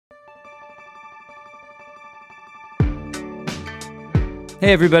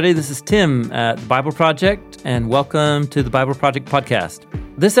Hey everybody, this is Tim at the Bible Project, and welcome to the Bible Project podcast.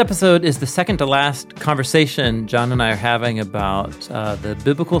 This episode is the second to last conversation John and I are having about the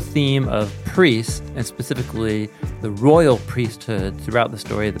biblical theme of priest, and specifically the royal priesthood throughout the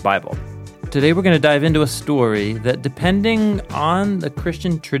story of the Bible. Today we're going to dive into a story that, depending on the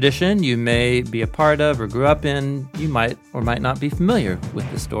Christian tradition you may be a part of or grew up in, you might or might not be familiar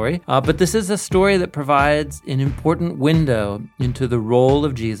with the story. But this is a story that provides an important window into the role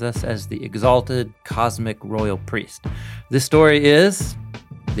of Jesus as the exalted cosmic royal priest. This story is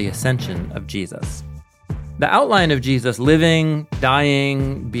the Ascension of Jesus. The outline of Jesus living,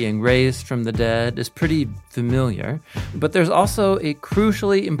 dying, being raised from the dead is pretty familiar, but there's also a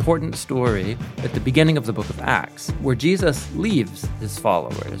crucially important story at the beginning of the book of Acts, where Jesus leaves his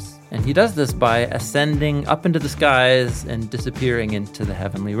followers. And he does this by ascending up into the skies and disappearing into the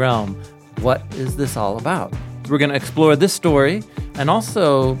heavenly realm. What is this all about? We're going to explore this story and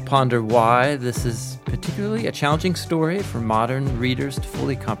also ponder why this is particularly a challenging story for modern readers to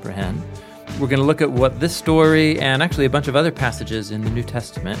fully comprehend. We're going to look at what this story and actually a bunch of other passages in the New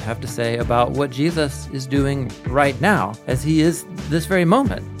Testament have to say about what Jesus is doing right now, as he is this very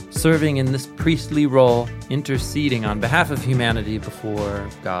moment, serving in this priestly role, interceding on behalf of humanity before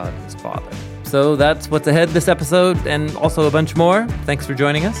God his Father. So that's what's ahead this episode, and also a bunch more. Thanks for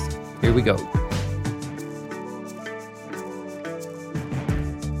joining us. Here we go.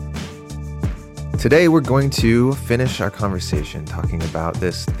 Today we're going to finish our conversation talking about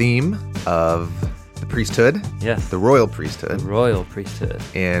this theme of the priesthood. Yes. The royal priesthood. The royal priesthood.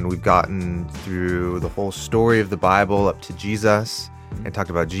 And we've gotten through the whole story of the Bible up to Jesus and talked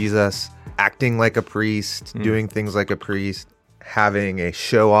about Jesus acting like a priest, doing things like a priest, having a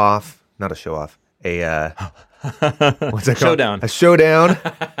show-off, not a show-off, what's that called? Showdown. A showdown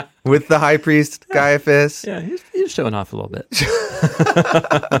with the high priest, Caiaphas. Yeah, he's showing off a little bit.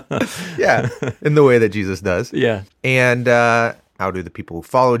 Yeah, in the way that Jesus does. Yeah. And how do the people who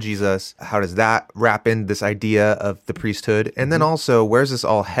follow Jesus, how does that wrap in this idea of the priesthood? And then also, where's this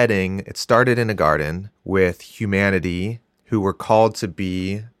all heading? It started in a garden with humanity who were called to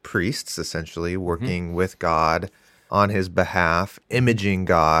be priests, essentially, working with God on his behalf, imaging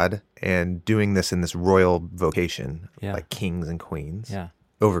God, and doing this in this royal vocation, like kings and queens,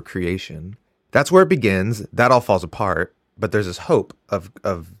 over creation. That's where it begins. That all falls apart. But there's this hope of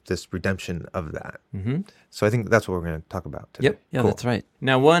this redemption of that. Mm-hmm. So I think that's what we're going to talk about today. Yep. Yeah, cool. That's right.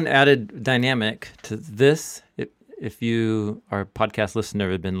 Now, one added dynamic to this, if you are a podcast listener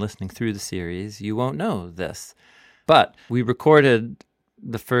and have been listening through the series, you won't know this. But we recorded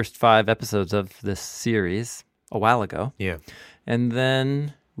the first 5 episodes of this series a while ago. Yeah. And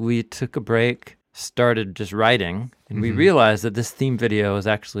then we took a break, started just writing, and we realized that this theme video is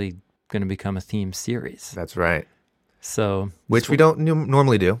actually going to become a theme series. That's right. So, which we don't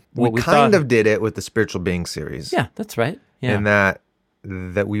normally do. We kind of did it with the Spiritual Being series. Yeah, that's right. Yeah. And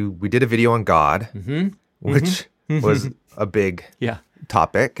that we did a video on God, which was a big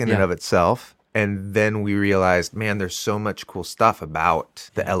topic in and of itself. And then we realized, man, there's so much cool stuff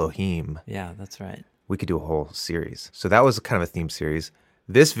about the Elohim. Yeah, that's right. We could do a whole series. So that was kind of a theme series.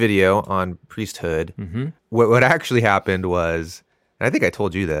 This video on priesthood, what actually happened was, and I think I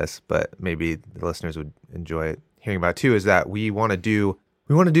told you this, but maybe the listeners would enjoy it hearing about too, is that we want to do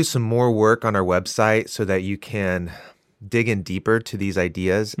some more work on our website so that you can dig in deeper to these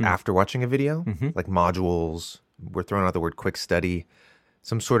ideas after watching a video, like modules. We're throwing out the word quick study,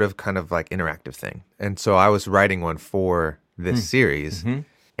 some sort of kind of like interactive thing. And so I was writing one for this series,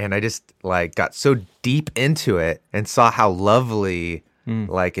 and I just like got so deep into it and saw how lovely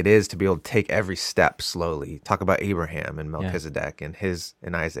like it is to be able to take every step slowly. Talk about Abraham and Melchizedek and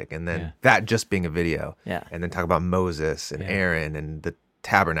Isaac, and then that just being a video. Yeah. And then talk about Moses and Aaron and the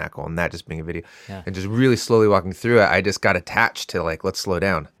tabernacle and that just being a video. Yeah. And just really slowly walking through it, I just got attached to like, let's slow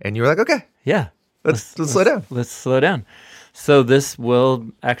down. And you were like, okay. Yeah. Let's slow down. Let's slow down. So this will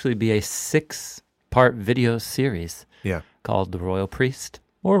actually be a 6-part video series called The Royal Priest,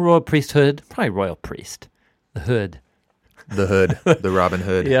 or Royal Priesthood, probably Royal Priest, the Hood. The Hood, the Robin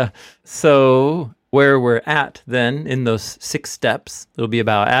Hood. Yeah. So where we're at then in those 6 steps, it'll be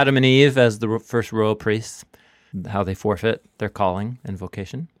about Adam and Eve as the first royal priests, how they forfeit their calling and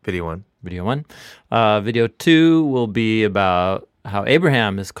vocation. Video 1. Video 2 will be about how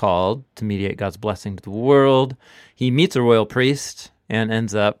Abraham is called to mediate God's blessing to the world. He meets a royal priest and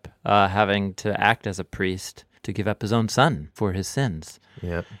ends up having to act as a priest to give up his own son for his sins.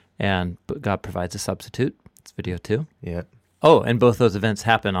 Yep. And God provides a substitute. It's video 2. Yep. Oh, and both those events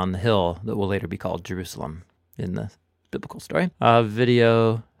happen on the hill that will later be called Jerusalem in the biblical story.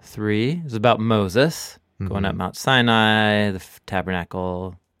 Video 3 is about Moses going up Mount Sinai, the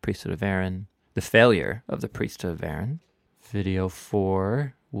tabernacle, priesthood of Aaron, the failure of the priesthood of Aaron. Video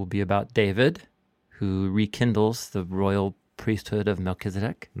 4 will be about David, who rekindles the royal priesthood of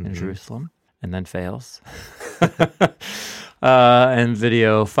Melchizedek in Jerusalem and then fails. And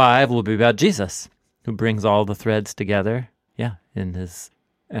video 5 will be about Jesus, who brings all the threads together, in his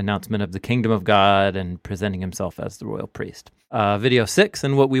announcement of the kingdom of God and presenting himself as the royal priest. Video 6,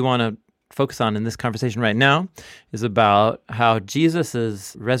 and what we want to focus on in this conversation right now, is about how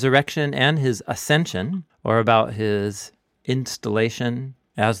Jesus' resurrection and his ascension are about his installation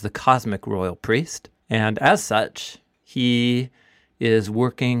as the cosmic royal priest. And as such, he is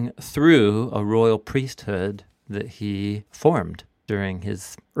working through a royal priesthood that he formed during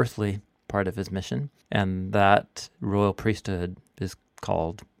his earthly part of his mission. And that royal priesthood is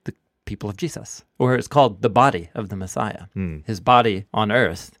called the people of Jesus, or it's called the body of the Messiah. His body on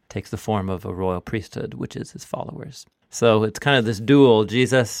earth takes the form of a royal priesthood, which is his followers. So it's kind of this dual,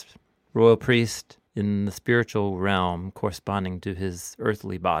 Jesus, royal priest, in the spiritual realm corresponding to his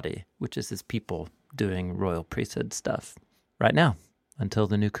earthly body, which is his people doing royal priesthood stuff right now until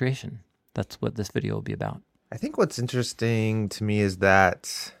the new creation. That's what this video will be about. I think what's interesting to me is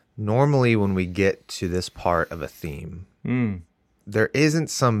that normally when we get to this part of a theme, there isn't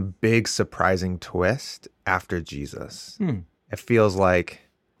some big surprising twist after Jesus. It feels like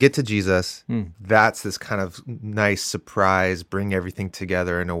get to Jesus, that's this kind of nice surprise, bring everything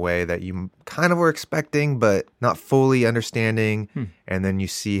together in a way that you kind of were expecting, but not fully understanding. And then you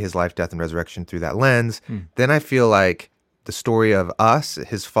see his life, death, and resurrection through that lens. Then I feel like the story of us,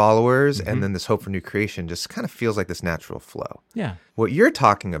 his followers, and then this hope for new creation just kind of feels like this natural flow. Yeah. What you're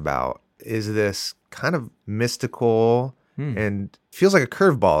talking about is this kind of mystical and feels like a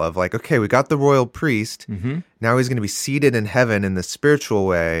curveball of like, okay, we got the royal priest. Now he's going to be seated in heaven in the spiritual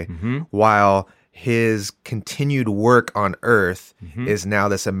way, while his continued work on earth is now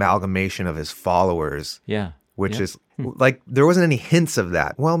this amalgamation of his followers. Which is like, there wasn't any hints of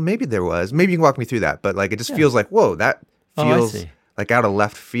that. Well, maybe there was. Maybe you can walk me through that. But like, it just feels like, whoa, that feels like out of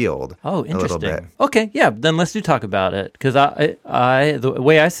left field. Oh, interesting. A little bit. Okay, yeah, then let's talk about it. Because I, the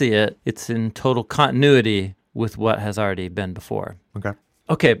way I see it, it's in total continuity with what has already been before.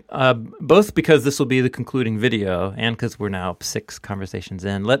 Okay, both because this will be the concluding video and because we're now 6 conversations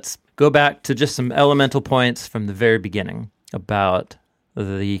in, let's go back to just some elemental points from the very beginning about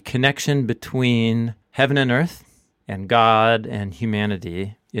the connection between heaven and earth and God and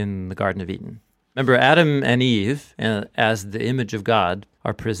humanity in the Garden of Eden. Remember, Adam and Eve, as the image of God,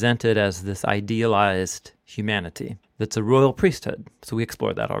 are presented as this idealized humanity that's a royal priesthood. So we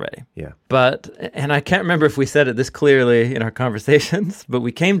explored that already. But, and I can't remember if we said it this clearly in our conversations, but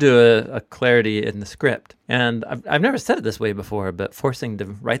we came to a clarity in the script. And I've never said it this way before, but forcing to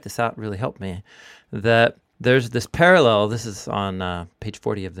write this out really helped me, that there's this parallel, this is on page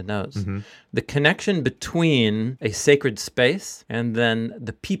 40 of the notes, the connection between a sacred space and then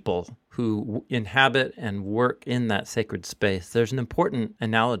the people who inhabit and work in that sacred space. There's an important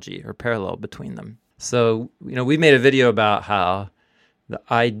analogy or parallel between them. So, we made a video about how the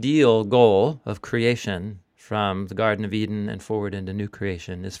ideal goal of creation from the Garden of Eden and forward into new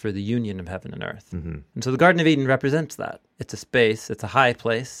creation is for the union of heaven and earth. And so the Garden of Eden represents that. It's a space, it's a high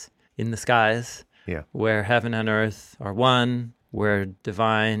place in the skies where heaven and earth are one, where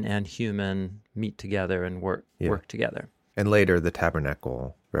divine and human meet together and work together. And later, the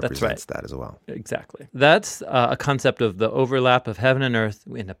tabernacle represents that as well. Exactly. That's a concept of the overlap of heaven and earth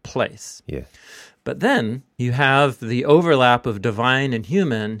in a place. But then you have the overlap of divine and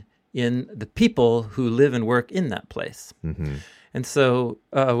human in the people who live and work in that place. And so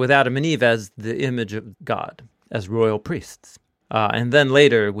with Adam and Eve as the image of God, as royal priests. And then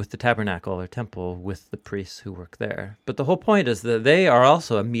later with the tabernacle or temple with the priests who work there. But the whole point is that they are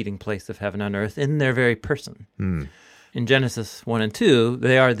also a meeting place of heaven and earth in their very person. In Genesis 1 and 2,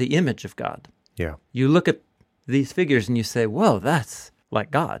 they are the image of God. You look at these figures and you say, whoa, that's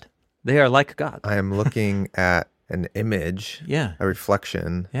like God. They are like God. I am looking at an image, a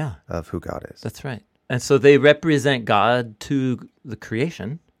reflection of who God is. That's right. And so they represent God to the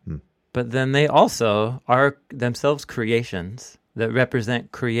creation, but then they also are themselves creations that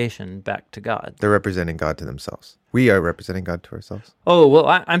represent creation back to God. They're representing God to themselves. We are representing God to ourselves. Oh, well,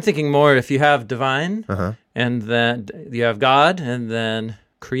 I'm thinking more if you have divine, and then you have God, and then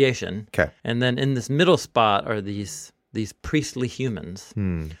creation. And then in this middle spot are these priestly humans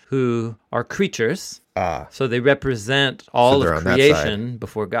who are creatures. So they represent all of creation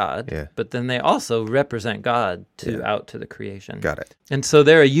before God, but then they also represent God out to the creation. Got it. And so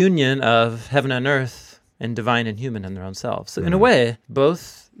they're a union of heaven and earth and divine and human in their own selves. So in a way,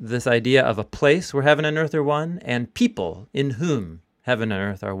 both this idea of a place where heaven and earth are one and people in whom heaven and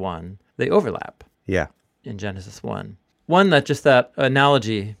earth are one, they overlap Yeah. in Genesis 1. That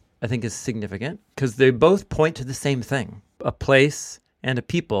analogy I think is significant because they both point to the same thing, a place and a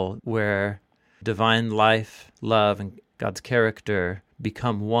people where divine life, love, and God's character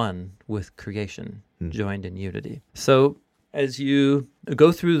become one with creation, joined in unity. So as you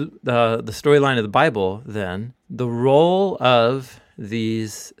go through the storyline of the Bible, then, the role of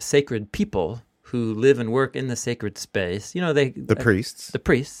these sacred people who live and work in the sacred space, The priests. The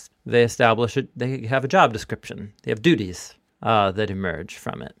priests, they establish it, they have a job description, they have duties that emerge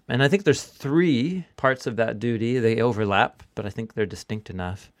from it. And I think there's 3 parts of that duty. They overlap, but I think they're distinct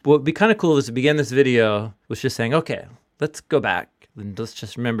enough. What would be kind of cool is to begin this video was just saying, okay, let's go back and let's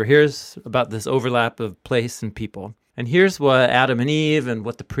just remember, here's about this overlap of place and people. And here's what Adam and Eve and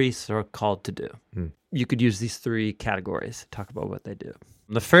what the priests are called to do. You could use these 3 categories to talk about what they do.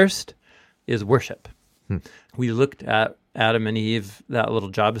 The first is worship. We looked at Adam and Eve, that little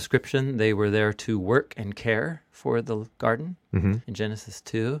job description. They were there to work and care for the garden in Genesis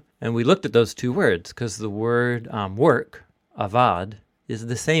 2. And we looked at those 2 words because the word work, avad, is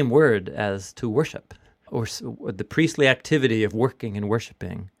the same word as to worship, or the priestly activity of working and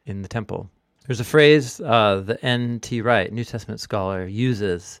worshiping in the temple. There's a phrase that N.T. Wright, New Testament scholar,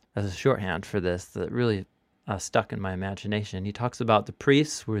 uses as a shorthand for this that really stuck in my imagination. He talks about the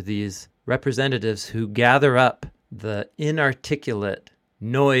priests were these representatives who gather up the inarticulate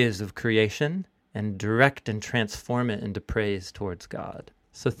noise of creation and direct and transform it into praise towards God.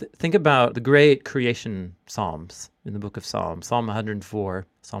 So think about the great creation psalms in the book of Psalms, Psalm 104,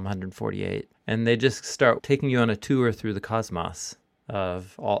 Psalm 148, and they just start taking you on a tour through the cosmos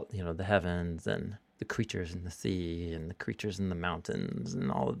of all, the heavens and the creatures in the sea and the creatures in the mountains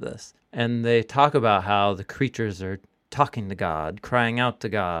and all of this. And they talk about how the creatures are talking to God, crying out to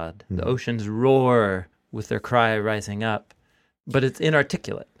God. The oceans roar with their cry rising up, but it's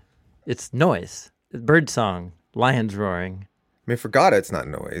inarticulate. It's noise, bird song, lions roaring. I mean, for God, it's not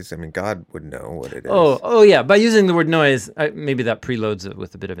noise. I mean, God would know what it is. Oh yeah. By using the word noise, maybe that preloads it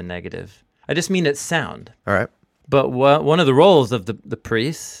with a bit of a negative. I just mean it's sound. All right. But one of the roles of the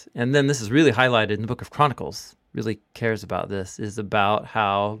priests, and then this is really highlighted in the book of Chronicles, really cares about this, is about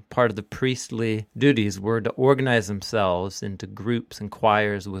how part of the priestly duties were to organize themselves into groups and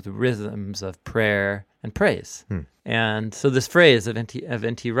choirs with rhythms of prayer and praise. And so this phrase of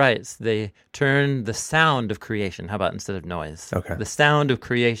N.T. Wright's, they turn the sound of creation, how about instead of noise? Okay. The sound of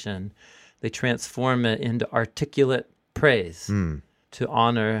creation, they transform it into articulate praise to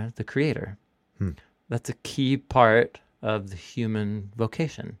honor the Creator. That's a key part of the human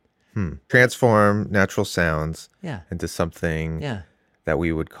vocation. Transform natural sounds Yeah. into something Yeah. that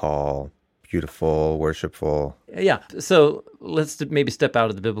we would call beautiful, worshipful. Yeah. So let's maybe step out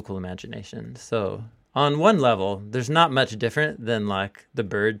of the biblical imagination. So on one level, there's not much different than like the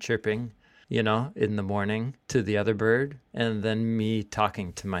bird chirping, in the morning to the other bird, and then me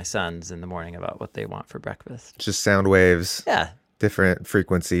talking to my sons in the morning about what they want for breakfast. Just sound waves, Yeah. different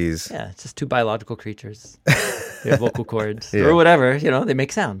frequencies. Yeah. It's just 2 biological creatures. They have vocal cords Yeah. or whatever, they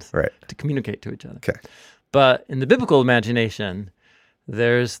make sounds Right. to communicate to each other. Okay. But in the biblical imagination,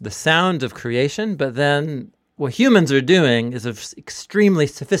 there's the sound of creation, but then what humans are doing is an extremely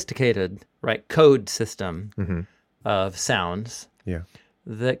sophisticated, code system of sounds Yeah.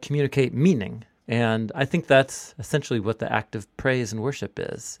 that communicate meaning. And I think that's essentially what the act of praise and worship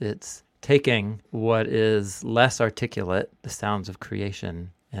is. It's taking what is less articulate, the sounds of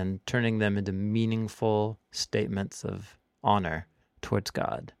creation, and turning them into meaningful statements of honor towards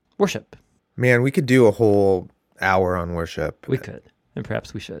God. Worship. Man, we could do a whole hour on worship. We could, and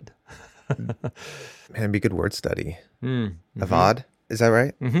perhaps we should. Man, it'd be good word study. Mm-hmm. Avad, is that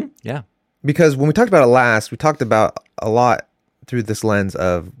right? Mm-hmm. Yeah. Because when we talked about it last, we talked about a lot through this lens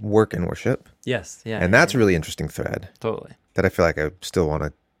of work and worship. Yes. Yeah. And that's a really interesting thread Totally. that I feel like I still want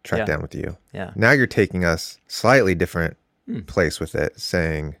to track Yeah. down with you. Yeah. Now you're taking us slightly different place with it,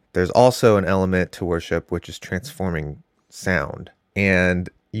 saying there's also an element to worship which is transforming sound. And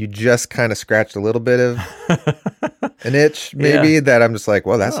you just kind of scratched a little bit of an itch, maybe, that I'm just like,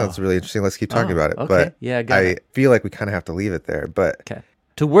 well, that sounds really interesting. Let's keep talking about it. Okay. But Yeah, got I it. feel like we kind of have to leave it there. But Okay.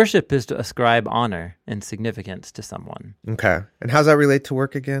 To worship is to ascribe honor and significance to someone. okay. And how's that relate to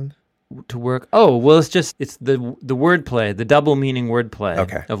work again? To work. Oh, well, it's the wordplay, the double meaning wordplay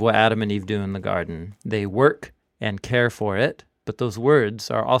Okay. of what Adam and Eve do in the garden. They work and care for it, but those words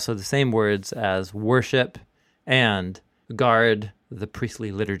are also the same words as worship and guard the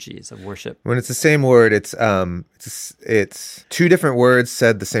priestly liturgies of worship. When it's the same word, it's 2 different words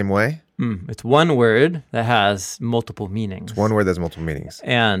said the same way. It's one word that has multiple meanings. One word that's multiple meanings.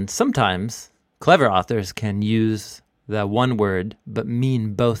 And sometimes clever authors can use the one word but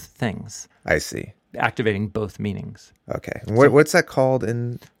mean both things, I see. activating both meanings. Okay. What's that called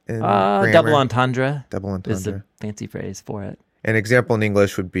in grammar? Double entendre. Double Is entendre. a fancy phrase for it. An example in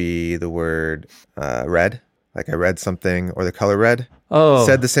English would be the word red. Like I read something, or the color red. Oh,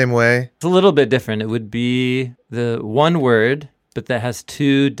 Said the same way. it's a little bit different. It would be the one word, but that has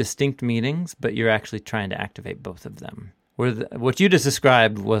two distinct meanings, but you're actually trying to activate both of them. What you just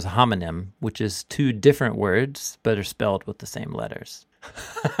described was homonym, which is two different words, but are spelled with the same letters.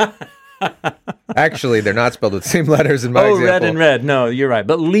 Actually, they're not spelled with the same letters in my example. Red and red. No, you're right.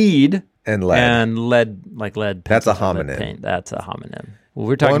 But lead And lead. and lead, like lead. That's a pencils or lead homonym. paint, that's a homonym. Well,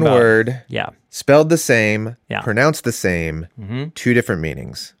 we're talking One about word, Yeah, spelled the same, Yeah. pronounced the same, two different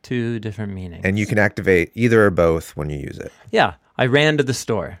meanings. two different meanings. And you can activate either or both when you use it. Yeah, I ran to the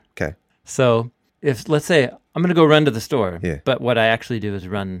store. Okay. So if, let's say, I'm going to go run to the store, Yeah. but what I actually do is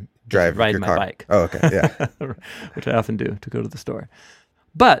Drive ride your my car. bike, Oh, okay. Yeah. which I often do to go to the store.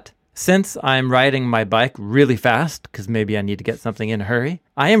 But since I'm riding my bike really fast, because maybe I need to get something in a hurry,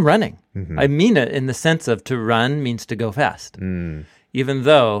 I am running. I mean it in the sense of to run means to go fast. Even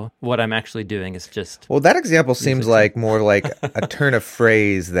though what I'm actually doing is just... Well, that example seems like more like a turn of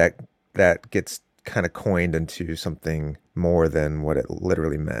phrase that gets kind of coined into something more than what it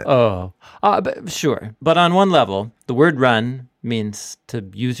literally meant. But sure. But on one level, the word run means to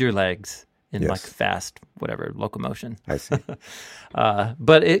use your legs in Yes. like fast, whatever, locomotion. I see.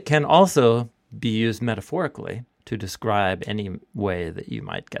 But it can also be used metaphorically to describe any way that you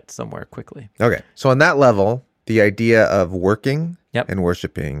might get somewhere quickly. Okay. So on that level, the idea of working Yep. and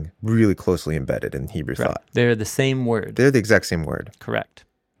worshiping really closely embedded in Hebrew thought. They're the same word. They're the exact same word. Correct.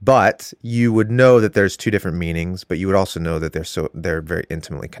 But you would know that there's two different meanings, but you would also know that they're very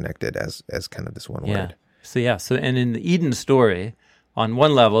intimately connected as kind of this one Yeah. word. So and in the Eden story, on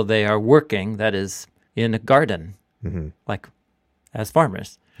one level, they are working, that is, in a garden, like as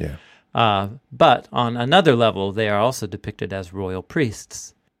farmers. Yeah. But on another level, they are also depicted as royal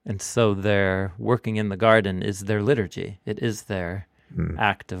priests. And so their working in the garden is their liturgy. It is their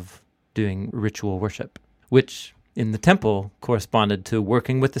act of doing ritual worship, which in the temple corresponded to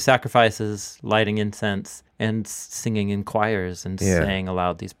working with the sacrifices, lighting incense, and singing in choirs and saying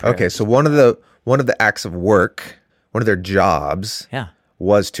aloud these prayers. Okay, so one of the acts of work, one of their jobs Yeah,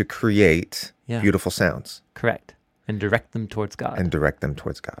 was to create Yeah. beautiful sounds correct. And direct them towards God. and direct them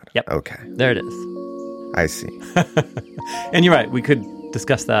towards God. Yep. Okay. There it is. I see. And you're right. We could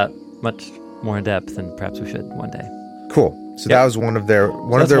discuss that much more in depth, and perhaps we should one day. Cool. So that was one of their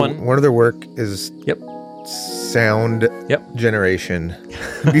one of their work is Yep. sound Yep. generation.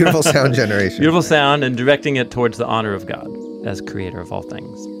 Beautiful sound generation. Beautiful sound and directing it towards the honor of God as creator of all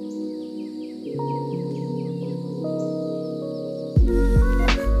things.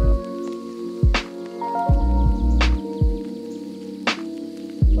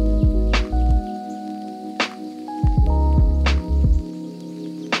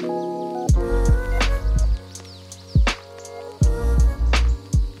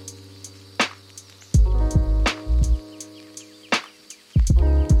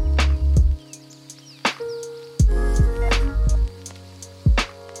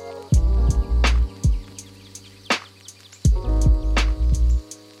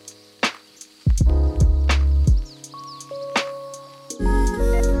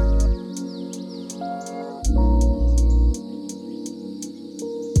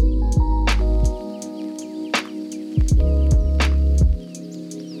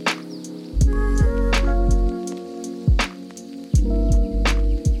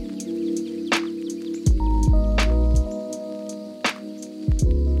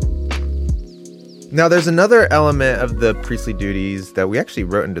 Now, there's another element of the priestly duties that we actually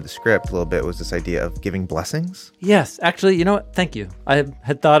wrote into the script a little bit, was this idea of giving blessings. Yes, actually, you know what? Thank you. I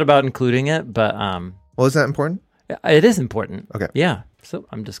had thought about including it, but Well, is that important? it is important. Okay. Yeah. So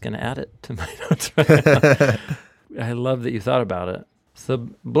I'm just going to add it to my notes right now. I love that you thought about it. So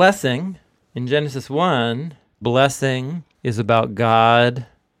blessing, in Genesis 1, blessing is about God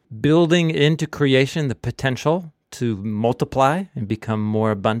building into creation the potential to multiply and become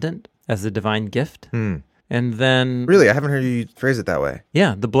more abundant as a divine gift. And then... Really? I haven't heard you phrase it that way.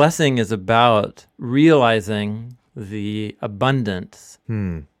 Yeah, the blessing is about realizing the abundance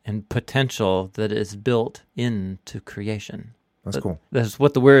and potential that is built into creation. That's cool. That's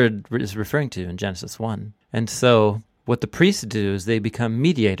what the word is referring to in Genesis 1. And so what the priests do is they become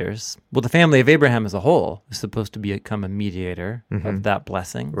mediators. Well, the family of Abraham as a whole is supposed to become a mediator of that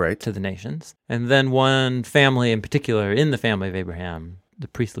blessing Right. to the nations. And then one family in particular in the family of Abraham the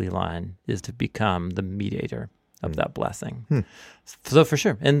priestly line is to become the mediator of that blessing. So for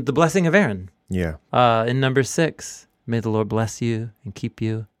sure. And the blessing of Aaron. Yeah. In number 6, may the Lord bless you and keep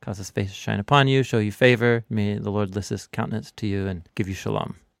you, cause his face to shine upon you, show you favor. May the Lord lift his countenance to you and give you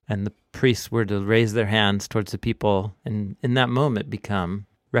shalom. And the priests were to raise their hands towards the people and in that moment become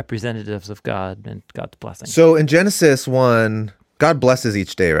representatives of God and God's blessing. So in Genesis 1, God blesses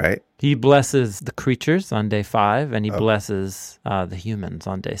each day, right? He blesses the creatures on day 5, and he blesses the humans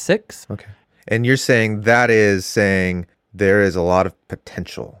on day 6. Okay. And you're saying that is saying there is a lot of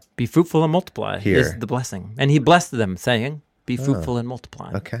potential. Be fruitful and multiply Here. is the blessing. And he blessed them, saying, be fruitful and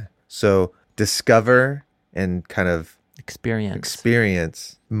multiply. Okay. So discover and kind of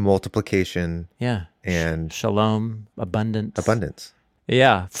experience multiplication Yeah. and Shalom, abundance. abundance.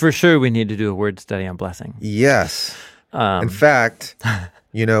 Yeah, for sure we need to do a word study on blessing. Yes. In fact,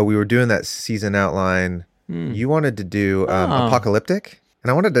 we were doing that season outline. You wanted to do apocalyptic, and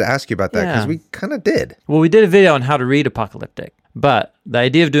I wanted to ask you about that because we kind of did. Well, we did a video on how to read apocalyptic, but the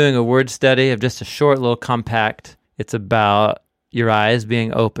idea of doing a word study of just a short little compact, it's about your eyes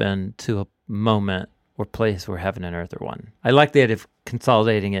being open to a moment or place where heaven and earth are one. I like the idea of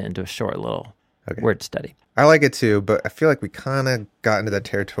consolidating it into a short little word study. I like it too, but I feel like we kind of got into that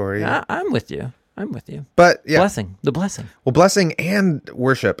territory. I'm with you. But yeah. The blessing. Well, blessing and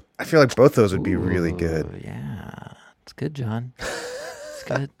worship, I feel like both those would be really good. Yeah. It's good, John. It's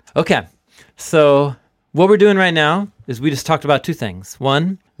good. Okay. So what we're doing right now is we just talked about 2 things.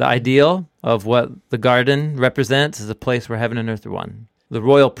 One, the ideal of what the garden represents is a place where heaven and earth are one. The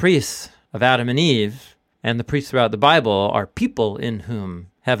royal priests of Adam and Eve and the priests throughout the Bible are people in whom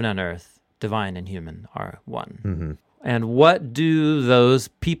heaven and earth, divine and human, are one. Mm-hmm. And what do those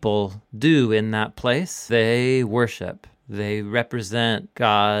people do in that place? They worship. They represent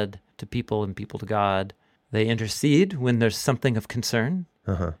God to people and people to God. They intercede when there's something of concern.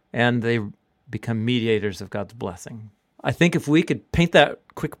 And they become mediators of God's blessing. I think if we could paint that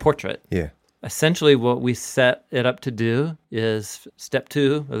quick portrait, essentially what we set it up to do is step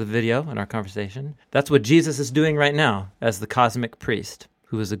 2 of the video in our conversation. That's what Jesus is doing right now as the cosmic priest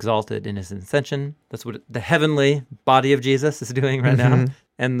who is exalted in his ascension. That's what the heavenly body of Jesus is doing right now.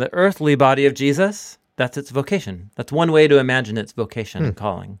 And the earthly body of Jesus, that's its vocation. That's one way to imagine its vocation and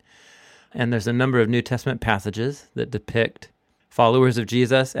calling. And there's a number of New Testament passages that depict followers of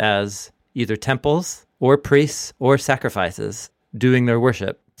Jesus as either temples or priests or sacrifices doing their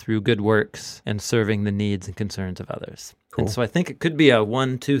worship through good works and serving the needs and concerns of others. Cool. And so I think it could be a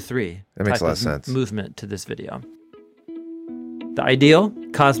 1, 2, 3 that makes a lot of sense. Movement to this video. The ideal,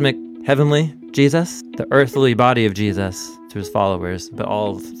 cosmic, heavenly Jesus, the earthly body of Jesus through his followers, but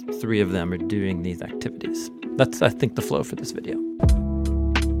all 3 of them are doing these activities. That's, I think, the flow for this video.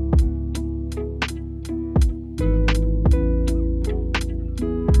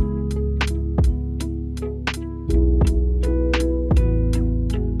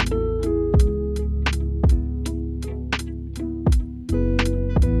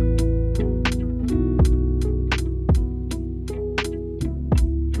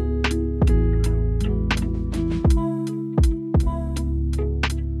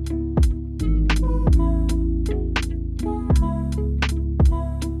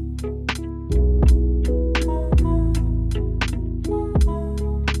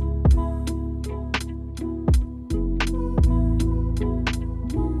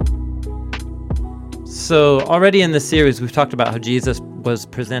 So already in this series, we've talked about how Jesus was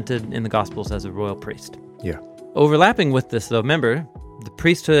presented in the Gospels as a royal priest. Yeah. Overlapping with this, though, remember, the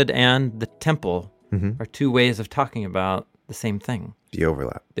priesthood and the temple are 2 ways of talking about the same thing. The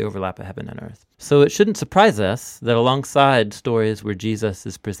overlap. The overlap of heaven and earth. So it shouldn't surprise us that alongside stories where Jesus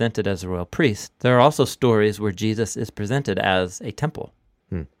is presented as a royal priest, there are also stories where Jesus is presented as a temple.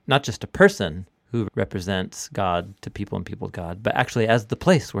 Not just a person who represents God to people and people to God, but actually as the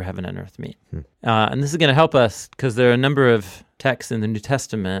place where heaven and earth meet. And this is going to help us because there are a number of texts in the New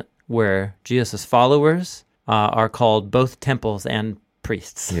Testament where Jesus' followers are called both temples and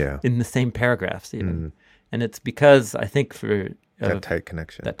priests in the same paragraphs even. And it's because I think for that tight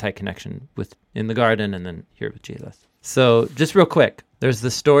connection with in the garden and then here with Jesus. So just real quick, there's the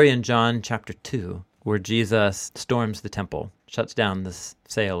story in John chapter 2 where Jesus storms the temple, shuts down the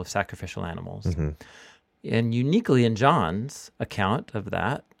sale of sacrificial animals. And uniquely in John's account of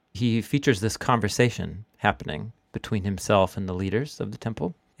that, he features this conversation happening between himself and the leaders of the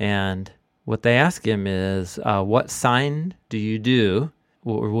temple. And what they ask him is, what sign do you do,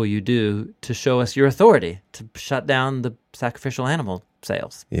 or will you do, to show us your authority to shut down the sacrificial animal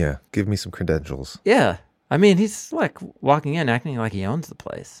sales? Yeah, give me some credentials. Yeah. I mean, he's like walking in, acting like he owns the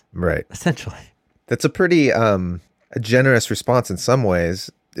place. Right. Essentially. That's a pretty a generous response in some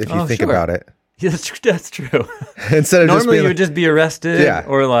ways if you think about it. Yeah, that's true. Instead of normally you like, would just be arrested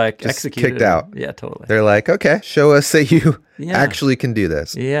or like just executed. kicked out. Yeah, totally. They're like, okay, show us that you actually can do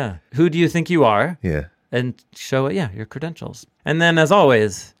this. Yeah. Who do you think you are? Yeah. And show it, your credentials. And then, as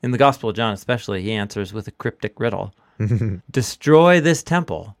always, in the Gospel of John especially, he answers with a cryptic riddle. Destroy this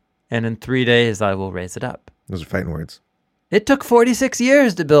temple, and in 3 days I will raise it up. Those are fighting words. It took 46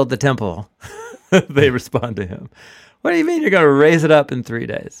 years to build the temple. They respond to him. What do you mean you're going to raise it up in 3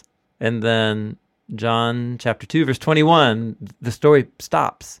 days? And then John chapter 2, verse 21, the story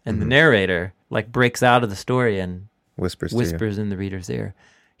stops, and the narrator like breaks out of the story and whispers in the reader's ear.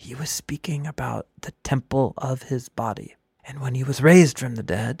 He was speaking about the temple of his body. And when he was raised from the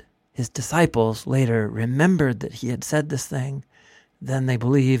dead, his disciples later remembered that he had said this thing. Then they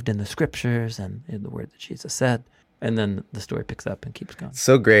believed in the scriptures and in the word that Jesus said. And then the story picks up and keeps going.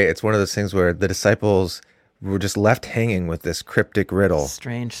 So great. It's one of those things where the disciples were just left hanging with this cryptic riddle.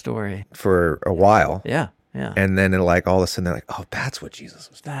 Strange story. For a while. Yeah. And then like all of a sudden they're like, oh, that's what Jesus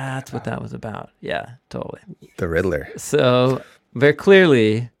was talking about. That's what that was about. Yeah, totally. The Riddler. So very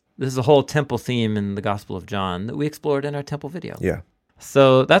clearly, this is a whole temple theme in the Gospel of John that we explored in our temple video. Yeah.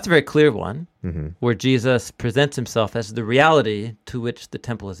 So that's a very clear one, where Jesus presents himself as the reality to which the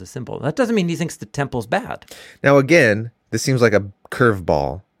temple is a symbol. That doesn't mean he thinks the temple's bad. Now, again, this seems like a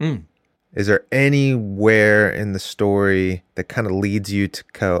curveball. Is there anywhere in the story that kind of leads you to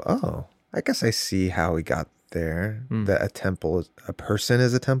go, oh, I guess I see how we got there, that a person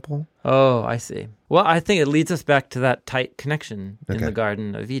is a temple? Oh, I see. Well, I think it leads us back to that tight connection in the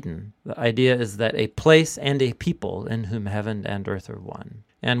Garden of Eden. The idea is that a place and a people in whom heaven and earth are one.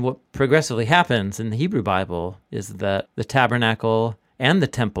 And what progressively happens in the Hebrew Bible is that the tabernacle and the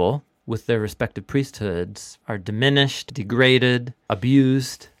temple, with their respective priesthoods, are diminished, degraded,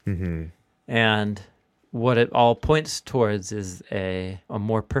 abused, and what it all points towards is a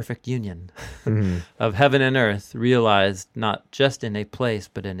more perfect union of heaven and earth, realized not just in a place,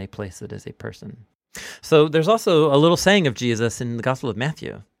 but in a place that is a person. So there's also a little saying of Jesus in the Gospel of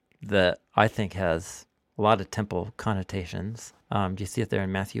Matthew that I think has a lot of temple connotations. Do you see it there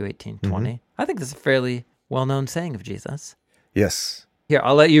in Matthew 18:20? I think this is a fairly well-known saying of Jesus. Yes. Here,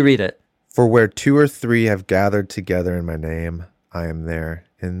 I'll let you read it. For where 2 or 3 have gathered together in my name, I am there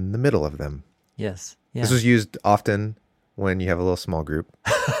in the middle of them. Yes. Yeah. This was used often when you have a little small group.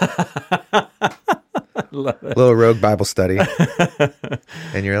 Love it. Little rogue Bible study.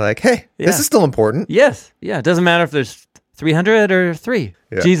 And you're like, hey, this is still important. Yes. Yeah. It doesn't matter if there's 300 or 3.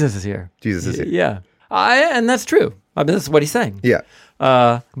 Yeah. Jesus is here. Jesus is here. Yeah. And that's true. I mean, that's what he's saying. Yeah.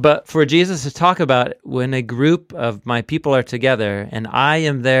 But for Jesus to talk about when a group of my people are together and I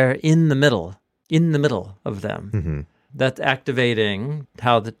am there in the middle of them, that's activating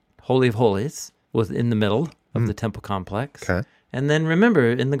how the Holy of Holies was in the middle of the temple complex. Okay. And then remember,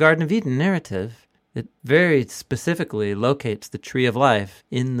 in the Garden of Eden narrative, it very specifically locates the tree of life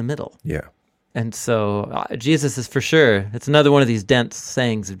in the middle. Yeah. And so Jesus is for sure, it's another one of these dense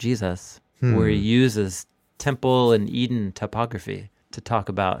sayings of Jesus where he uses temple and Eden topography to talk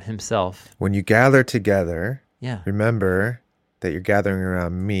about himself. When you gather together, Yeah. remember that you're gathering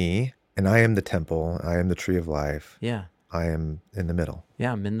around me, and I am the temple, I am the tree of life. Yeah. I am in the middle.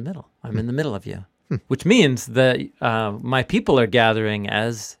 Yeah, I'm in the middle. I'm in the middle of you. Which means that my people are gathering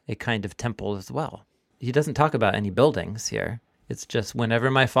as a kind of temple as well. He doesn't talk about any buildings here. It's just whenever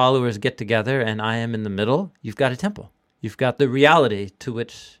my followers get together and I am in the middle, you've got a temple. You've got the reality to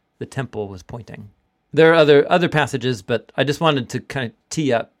which the temple was pointing. There are other passages, but I just wanted to kind of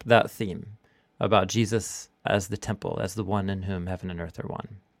tee up that theme about Jesus as the temple, as the one in whom heaven and earth are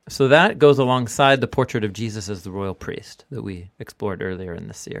one. So that goes alongside the portrait of Jesus as the royal priest that we explored earlier in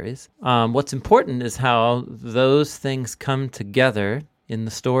this series. What's important is how those things come together in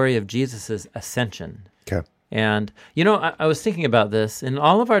the story of Jesus' ascension. Okay. And, I was thinking about this. In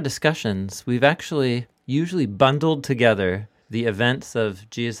all of our discussions, we've actually usually bundled together the events of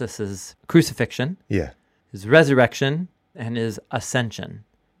Jesus' crucifixion, his resurrection, and his ascension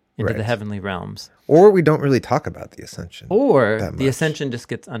into the heavenly realms. Or we don't really talk about the ascension. Or the ascension just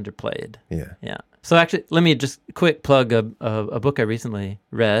gets underplayed. Yeah. So actually, let me just quick plug a book I recently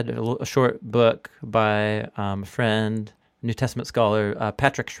read, a short book by a friend, New Testament scholar,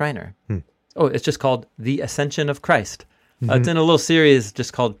 Patrick Schreiner. Oh, it's just called The Ascension of Christ. It's in a little series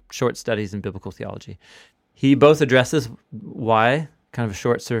just called Short Studies in Biblical Theology. He both addresses why, kind of a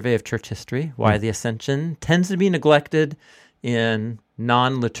short survey of church history, why the ascension tends to be neglected in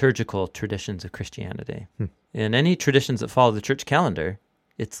non-liturgical traditions of Christianity. In any traditions that follow the church calendar,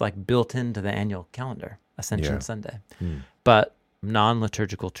 it's like built into the annual calendar, Ascension Sunday. But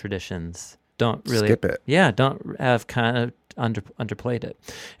non-liturgical traditions don't really skip it. Yeah, don't have kind of underplayed it.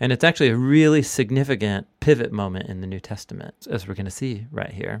 And it's actually a really significant pivot moment in the New Testament, as we're going to see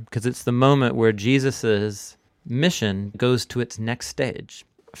right here, because it's the moment where Jesus's mission goes to its next stage,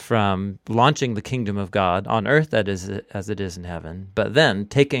 from launching the kingdom of God on earth, that is, as it is in heaven, but then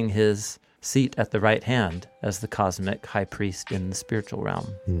taking his seat at the right hand as the cosmic high priest in the spiritual realm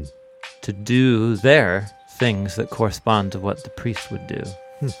to do there things that correspond to what the priest would do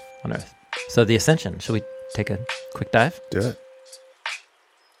on earth. So the ascension, shall we take a quick dive? Do it.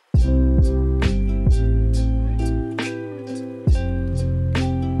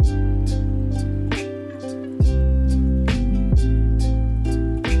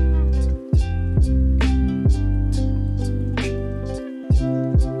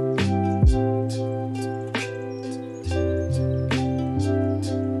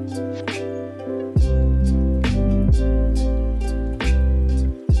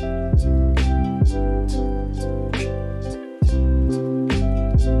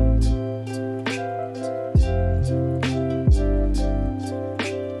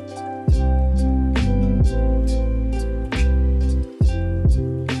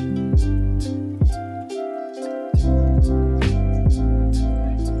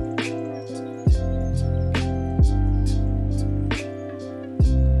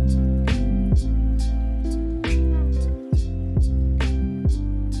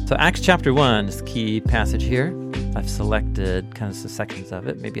 So Acts chapter 1 is the key passage here. I've selected kind of the sections of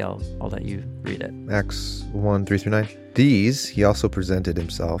it. Maybe I'll let you read it. Acts 1, 3 through 9. These he also presented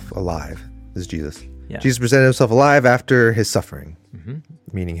himself alive. This is Jesus. Yeah. Jesus presented himself alive after his suffering,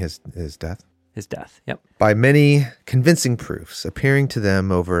 meaning his death, His death, yep. by many convincing proofs, appearing to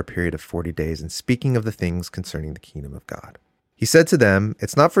them over a period of 40 days and speaking of the things concerning the kingdom of God. He said to them,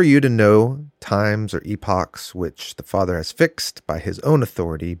 "It's not for you to know times or epochs which the Father has fixed by his own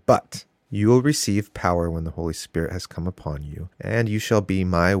authority, but you will receive power when the Holy Spirit has come upon you, and you shall be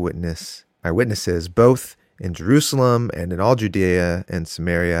my witnesses both in Jerusalem and in all Judea and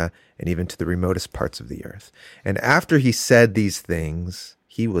Samaria and even to the remotest parts of the earth." And after he said these things,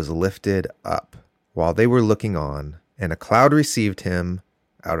 he was lifted up while they were looking on, and a cloud received him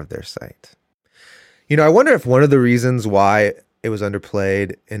out of their sight. You know, I wonder if one of the reasons why it was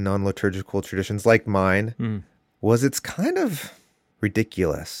underplayed in non-liturgical traditions like mine was it's kind of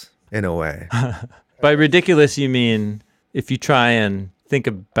ridiculous in a way. By ridiculous, you mean if you try and think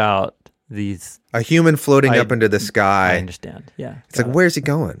about these... A human floating up into the sky. I understand, yeah. It's like, where's he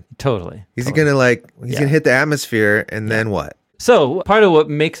going? Totally. He's going to hit the atmosphere, and then what? So part of what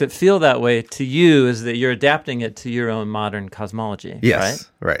makes it feel that way to you is that you're adapting it to your own modern cosmology,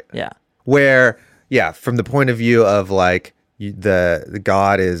 yes, right? Yeah. Where, from the point of view of like the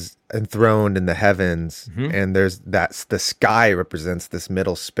God is enthroned in the heavens, and that's the sky represents this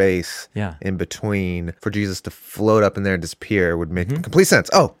middle space in between. For Jesus to float up in there and disappear would make complete sense.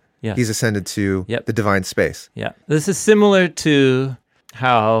 Oh, he's ascended to the divine space. Yeah. This is similar to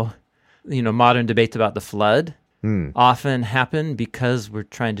how, modern debates about the flood often happen because we're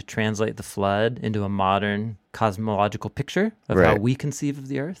trying to translate the flood into a modern cosmological picture of how we conceive of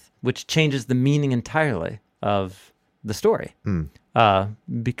the earth, which changes the meaning entirely of the story.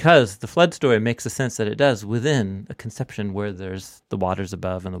 Because the flood story makes the sense that it does within a conception where there's the waters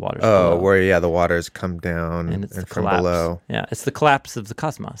above and the waters below. Oh, where, the waters come down and it's the from collapse. below. Yeah, it's the collapse of the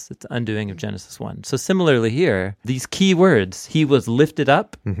cosmos. It's the undoing of Genesis 1. So similarly here, these key words, he was lifted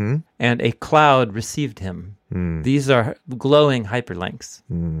up and a cloud received him. These are glowing hyperlinks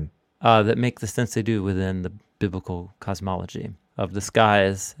that make the sense they do within the biblical cosmology of the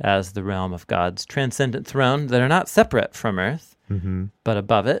skies as the realm of God's transcendent throne that are not separate from earth, but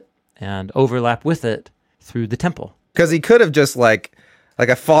above it and overlap with it through the temple. Because he could have just like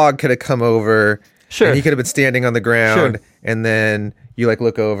a fog could have come over, and he could have been standing on the ground, and then you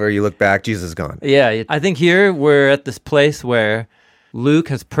look over, you look back, Jesus is gone. Yeah, I think here we're at this place where Luke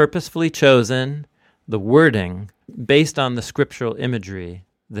has purposefully chosen the wording based on the scriptural imagery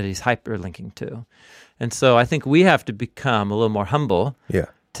that he's hyperlinking to. And so I think we have to become a little more humble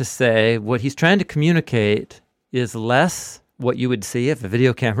to say what he's trying to communicate is less what you would see if a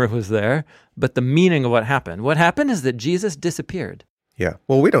video camera was there, but the meaning of what happened. What happened is that Jesus disappeared. Yeah.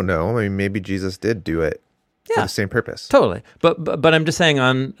 Well, we don't know. I mean, maybe Jesus did do it for the same purpose. Totally. But I'm just saying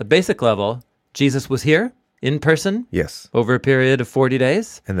on a basic level, Jesus was here in person. Yes. Over a period of 40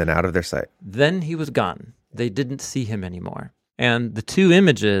 days. And then out of their sight. Then he was gone. They didn't see him anymore. And the two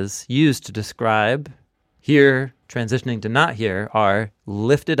images used to describe here transitioning to not here are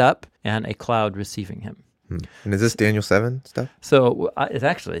lifted up and a cloud receiving him. And is this Daniel 7 stuff? So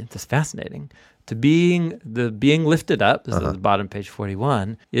it's fascinating. Being lifted up, this is the bottom page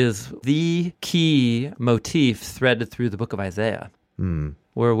 41, is the key motif threaded through the book of Isaiah.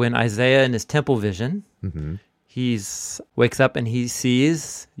 Where when Isaiah in his temple vision, he wakes up and he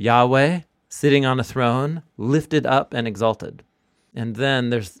sees Yahweh sitting on a throne, lifted up and exalted. And then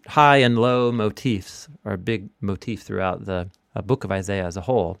there's high and low motifs, or a big motif throughout the book of Isaiah as a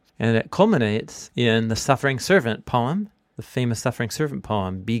whole. And it culminates in the suffering servant poem. The famous suffering servant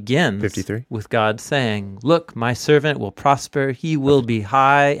poem begins 53? with God saying, "Look, my servant will prosper. He will be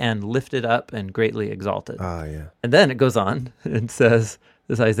high and lifted up and greatly exalted." Yeah. And then it goes on and says,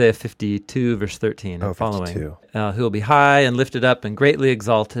 this is Isaiah 52, verse 13 and following. 52. He will be high and lifted up and greatly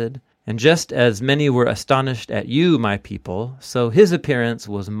exalted. And just as many were astonished at you, my people, so his appearance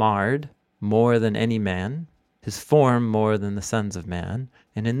was marred more than any man, his form more than the sons of man.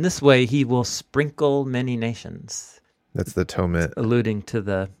 And in this way he will sprinkle many nations. That's the atonement. Alluding to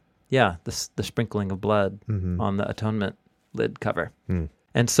the sprinkling of blood on the atonement lid cover.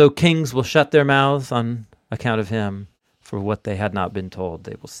 And so kings will shut their mouths on account of him, for what they had not been told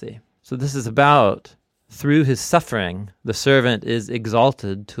they will see. So this is about, through his suffering, the servant is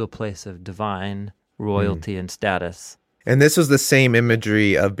exalted to a place of divine royalty and status. And this was the same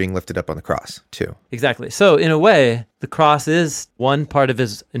imagery of being lifted up on the cross, too. Exactly. So in a way, the cross is one part of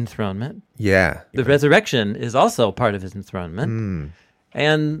his enthronement. Yeah. The resurrection is also part of his enthronement.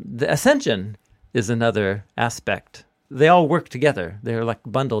 And the ascension is another aspect. They all work together. They're like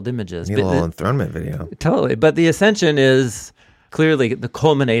bundled images. Need a little enthronement video. Totally. But the ascension is clearly the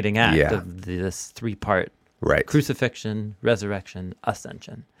culminating act of this three-part crucifixion, resurrection,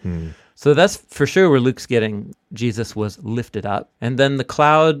 ascension. So that's for sure where Luke's getting Jesus was lifted up. And then the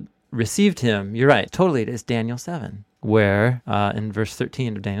cloud received him. You're right. Totally. It is Daniel 7, where in verse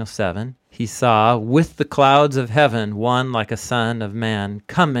 13 of Daniel 7, he saw with the clouds of heaven one like a son of man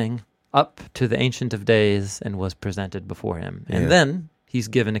coming up to the Ancient of Days and was presented before him. And then he's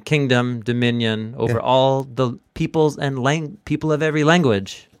given a kingdom, dominion over all the peoples and people of every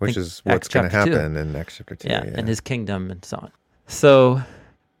language. Which is what's going to happen in Acts chapter 2. Yeah, and his kingdom and so on. So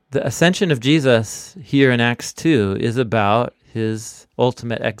the ascension of Jesus here in Acts 2 is about his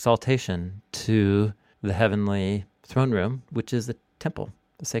ultimate exaltation to the heavenly throne room, which is the temple,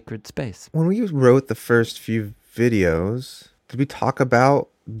 the sacred space. When we wrote the first few videos, did we talk about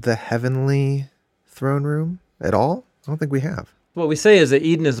the heavenly throne room at all? I don't think we have. What we say is that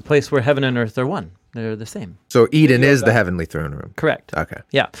Eden is a place where heaven and earth are one. They're the same. So Eden is the heavenly throne room. Correct. Okay.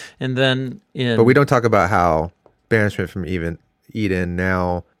 Yeah. And then But we don't talk about how banishment from Eden,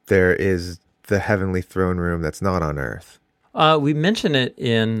 now there is the heavenly throne room that's not on earth. We mention it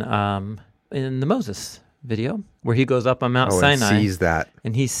in the Moses video where he goes up on Mount Sinai. And sees that.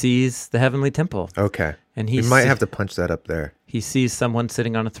 And he sees the heavenly temple. Okay. And we might have to punch that up there. He sees someone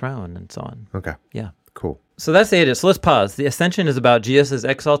sitting on a throne and so on. Okay. Yeah. Cool. So that's it. So let's pause. The ascension is about Jesus'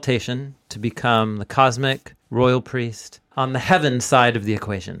 exaltation to become the cosmic royal priest on the heaven side of the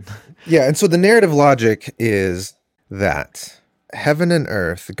equation. Yeah, and so the narrative logic is that heaven and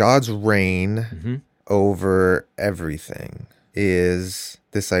earth, God's reign over everything, is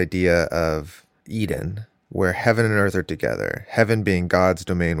this idea of Eden, where heaven and earth are together. Heaven being God's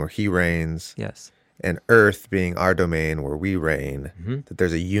domain where he reigns. Yes. And earth being our domain where we reign, that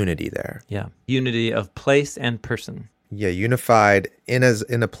there's a unity there. Yeah. Unity of place and person. Yeah, unified in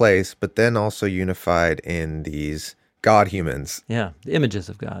a place, but then also unified in these God humans. Yeah, the images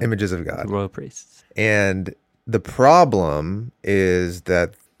of God. Images of God. The royal priests. And the problem is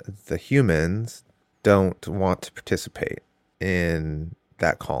that the humans don't want to participate in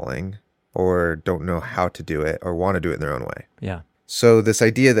that calling or don't know how to do it or want to do it in their own way. Yeah. So this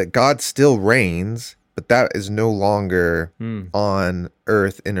idea that God still reigns, but that is no longer on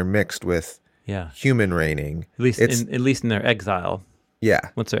earth intermixed with human reigning. At least in their exile. Yeah.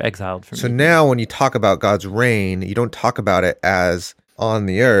 Once they're exiled from So now when you talk about God's reign, you don't talk about it as on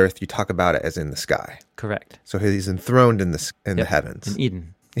the earth, you talk about it as in the sky. Correct. So he's enthroned in the heavens. In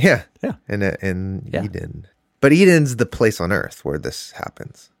Eden. Yeah. Yeah. In Eden. But Eden's the place on earth where this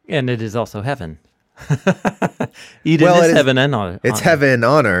happens. And it is also heaven. Eden is heaven and on earth. It's heaven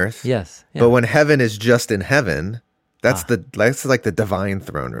on earth. Yes. Yeah. But when heaven is just in heaven, that's like the divine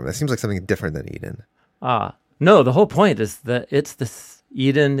throne room. That seems like something different than Eden. No, the whole point is that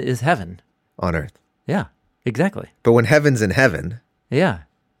Eden is heaven. On earth. Yeah, exactly. But when heaven's in heaven. Yeah.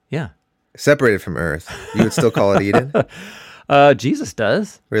 Separated from earth, you would still call it Eden? Jesus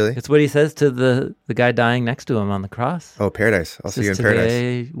does. Really? It's what he says to the guy dying next to him on the cross. Oh, paradise. I'll see you in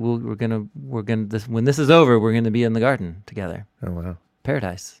paradise. We're gonna when this is over, we're gonna be in the garden together. Oh, wow.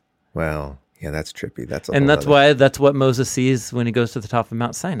 Paradise. Well, Yeah, that's trippy. That's that's what Moses sees when he goes to the top of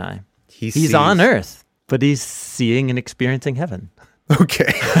Mount Sinai. He's on earth, but he's seeing and experiencing heaven.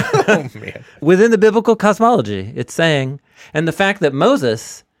 Okay. Oh, man. Within the biblical cosmology, it's saying, and the fact that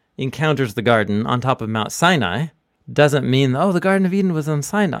Moses encounters the garden on top of Mount Sinai doesn't mean, the Garden of Eden was on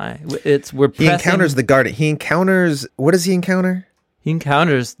Sinai. He encounters the garden. What does he encounter? He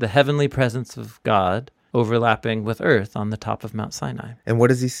encounters the heavenly presence of God overlapping with earth on the top of Mount Sinai. And what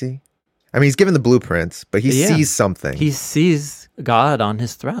does he see? I mean, he's given the blueprints, but he sees something. He sees God on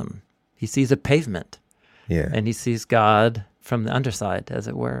his throne. He sees a pavement. Yeah. And he sees God from the underside, as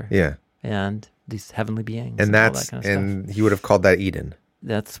it were. Yeah. And these heavenly beings. And all that kind of stuff. He would have called that Eden.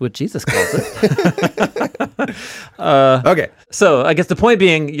 That's what Jesus calls it. Okay. So I guess the point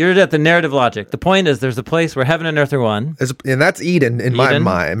being, you're at the narrative logic. The point is there's a place where heaven and earth are one. And that's Eden in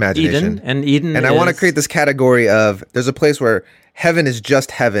my imagination. Eden and I want to create this category of, there's a place where heaven is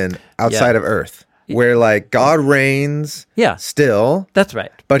just heaven outside of earth. Where like God reigns still. That's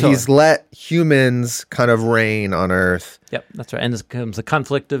right. But he's let humans kind of reign on earth. Yep, that's right. And this becomes a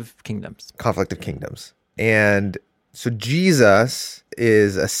conflict of kingdoms. And so Jesus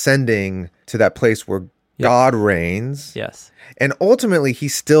is ascending to that place where God reigns. Yes. And ultimately, he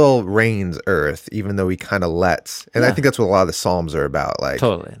still reigns earth, even though he kind of lets. And I think that's what a lot of the Psalms are about. Like,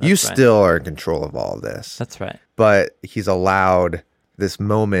 totally. You still are in control of all of this. That's right. But he's allowed this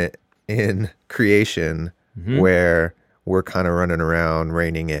moment in creation where we're kind of running around,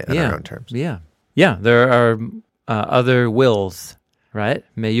 reigning it on our own terms. Yeah. Yeah. There are other wills, right?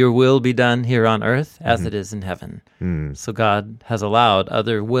 May your will be done here on earth as it is in heaven. So God has allowed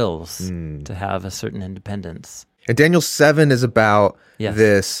other wills to have a certain independence. And Daniel 7 is about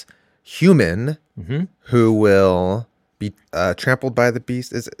this human who will be trampled by the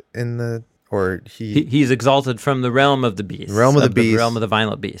beast. Is it in the... Or he's exalted from the realm of the beast. The realm of the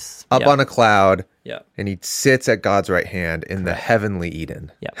violent beasts. Up on a cloud. Yeah. And he sits at God's right hand in the heavenly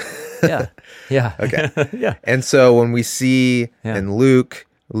Eden. Yeah. Okay. Yeah. And so when we see in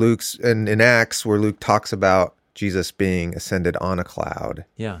Luke's in Acts where Luke talks about Jesus being ascended on a cloud.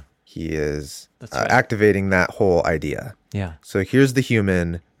 Yeah. He is activating that whole idea. Yeah. So here's the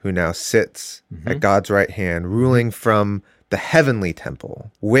human who now sits at God's right hand, ruling from the heavenly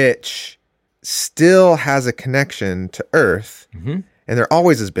temple, which still has a connection to earth, and there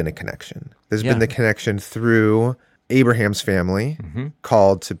always has been a connection. There's been the connection through Abraham's family,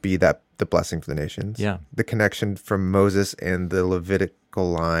 called to be the blessing for the nations. Yeah. The connection from Moses and the Levitical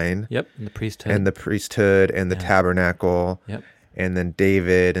line. Yep, and the priesthood. And the tabernacle. Yep. And then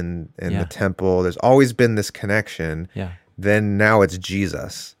David and the temple. There's always been this connection. Yeah. Then now it's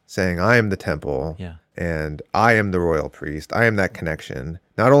Jesus saying, I am the temple. Yeah. And I am the royal priest. I am that connection.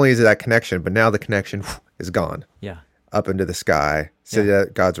 Not only is it that connection, but now the connection is gone. Yeah. Up into the sky, sit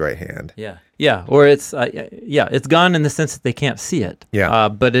at God's right hand. Yeah. Yeah. Or it's gone in the sense that they can't see it. Yeah.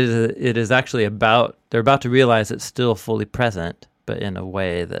 But it is actually they're about to realize it's still fully present, but in a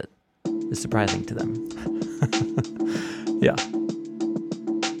way that is surprising to them. Yeah.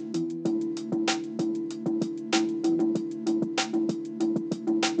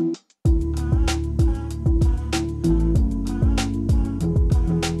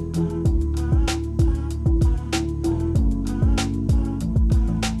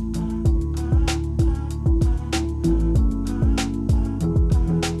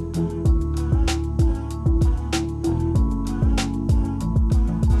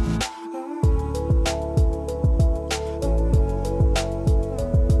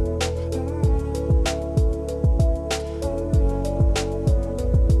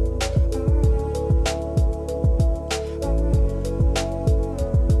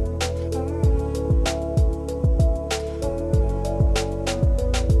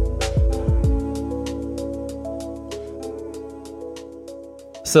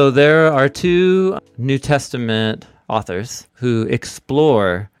 So there are two New Testament authors who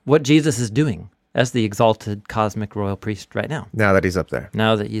explore what Jesus is doing as the exalted cosmic royal priest right now. Now that he's up there.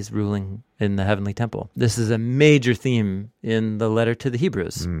 Now that he's ruling in the heavenly temple. This is a major theme in the letter to the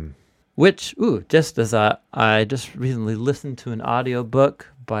Hebrews, which, just as I just recently listened to an audiobook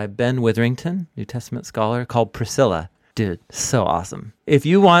by Ben Witherington, New Testament scholar, called Priscilla. Dude, so awesome. If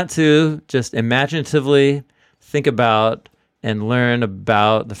you want to just imaginatively think about and learn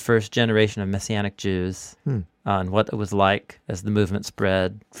about the first generation of Messianic Jews and what it was like as the movement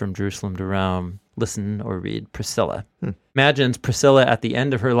spread from Jerusalem to Rome, listen or read Priscilla. Imagines Priscilla at the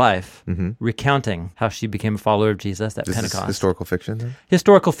end of her life recounting how she became a follower of Jesus at Pentecost. Is historical fiction then?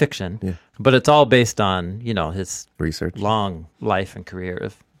 Historical fiction, but it's all based on, his research, long life and career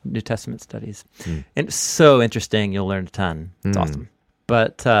of New Testament studies. And it's so interesting. You'll learn a ton. It's awesome.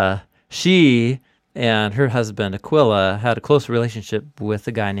 But She and her husband Aquila had a close relationship with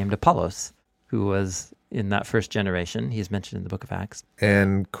a guy named Apollos, who was in that first generation. He's mentioned in the book of Acts.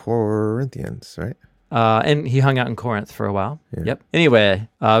 And Corinthians, right? And he hung out in Corinth for a while. Yeah. Yep. Anyway,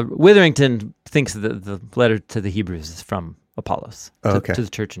 Witherington thinks that the letter to the Hebrews is from Apollos to the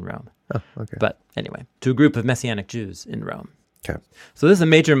church in Rome. Oh, okay. But anyway, to a group of Messianic Jews in Rome. Okay. So this is a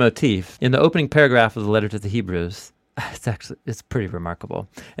major motif. In the opening paragraph of the letter to the Hebrews, it's pretty remarkable.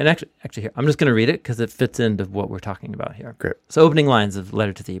 And actually here, I'm just going to read it because it fits into what we're talking about here. Great. So opening lines of the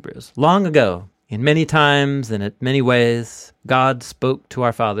letter to the Hebrews. Long ago, in many times and in many ways, God spoke to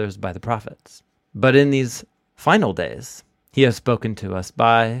our fathers by the prophets. But in these final days, he has spoken to us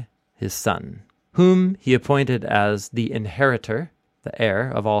by his Son, whom he appointed as the inheritor, the heir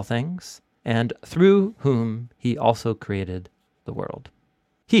of all things, and through whom he also created the world.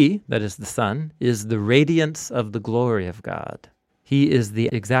 He, that is the Son, is the radiance of the glory of God. He is the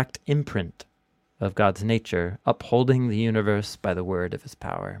exact imprint of God's nature, upholding the universe by the word of his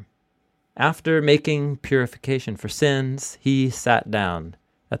power. After making purification for sins, he sat down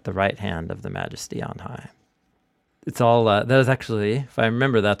at the right hand of the Majesty on high. It's all, that is actually, if I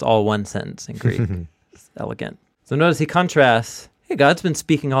remember, that's all one sentence in Greek. It's elegant. So notice he contrasts, hey, God's been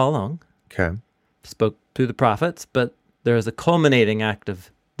speaking all along. Okay. Spoke through the prophets, but there is a culminating act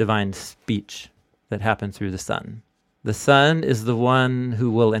of divine speech that happens through the Son. The Son is the one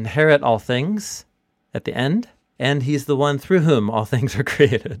who will inherit all things at the end, and he's the one through whom all things are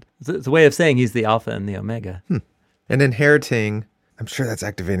created. It's a way of saying he's the Alpha and the Omega. And inheriting, I'm sure that's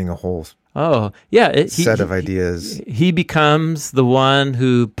activating a whole set of ideas. He becomes the one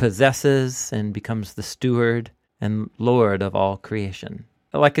who possesses and becomes the steward and Lord of all creation.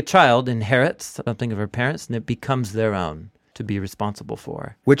 Like a child inherits something of her parents, and it becomes their own to be responsible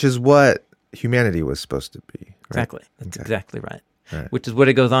for. Which is what humanity was supposed to be. Right? Exactly. That's exactly right. Which is what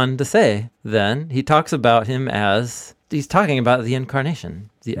it goes on to say. Then he talks about him as, he's talking about the incarnation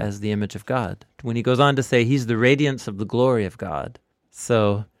as the image of God. When he goes on to say he's the radiance of the glory of God.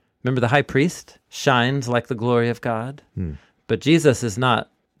 So remember, the high priest shines like the glory of God, but Jesus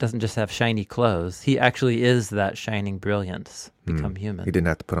doesn't just have shiny clothes. He actually is that shining brilliance become human. He didn't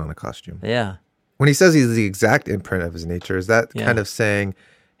have to put on a costume. Yeah. When he says he's the exact imprint of his nature, is that kind of saying,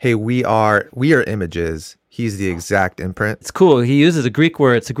 hey, we are images. He's the exact imprint? It's cool. He uses a Greek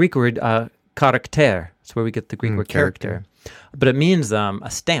word. It's a Greek word, karakter. It's where we get the Greek word character. But it means a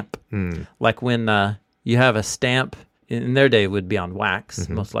stamp. Like when you have a stamp, in their day it would be on wax,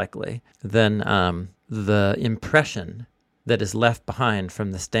 most likely. Then the impression that is left behind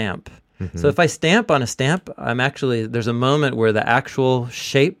from the stamp. So if I stamp on a stamp, there's a moment where the actual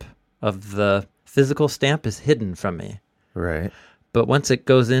shape of the physical stamp is hidden from me. Right. But once it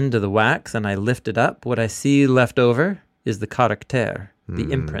goes into the wax and I lift it up, what I see left over is the karakter,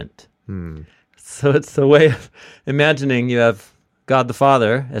 the imprint. So it's a way of imagining you have God the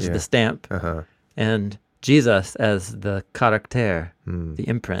Father as the stamp and Jesus as the karakter, the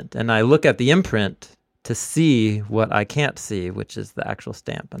imprint. And I look at the imprint to see what I can't see, which is the actual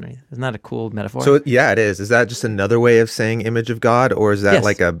stamp underneath. Isn't that a cool metaphor? So yeah, it is. Is that just another way of saying image of God, or is that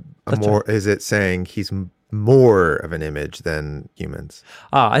like a more? Right. Is it saying he's more of an image than humans?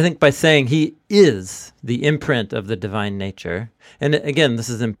 I think by saying he is the imprint of the divine nature, and again, this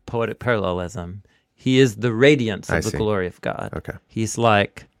is in poetic parallelism. He is the radiance of the glory of God. Okay. He's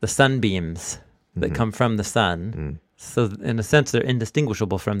like the sunbeams that come from the sun. So in a sense, they're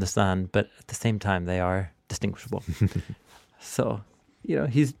indistinguishable from the sun, but at the same time, they are distinguishable. So,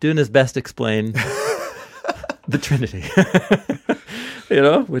 he's doing his best to explain the Trinity,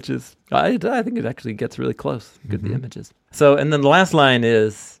 which is, I think it actually gets really close. Good, the images. So, and then the last line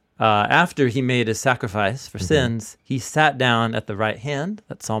is, after he made his sacrifice for sins, he sat down at the right hand.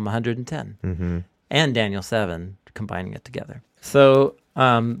 That's Psalm 110 and Daniel 7, combining it together. So,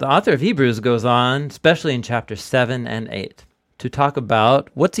 the author of Hebrews goes on, especially in chapters 7 and 8, to talk about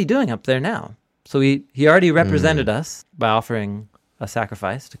what's he doing up there now. So he already represented us by offering a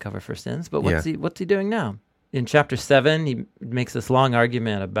sacrifice to cover for sins, but what's he doing now? In chapter 7, he makes this long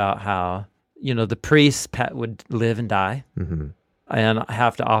argument about how, the priests would live and die and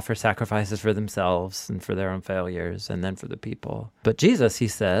have to offer sacrifices for themselves and for their own failures and then for the people. But Jesus, he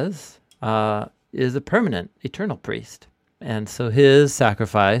says, is a permanent, eternal priest. And so his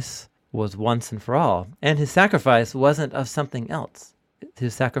sacrifice was once and for all. And his sacrifice wasn't of something else.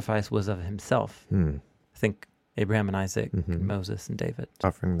 His sacrifice was of himself. Think Abraham and Isaac and Moses and David.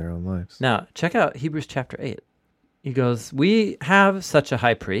 Offering their own lives. Now, check out Hebrews chapter 8. He goes, we have such a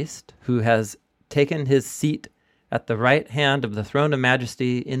high priest who has taken his seat at the right hand of the throne of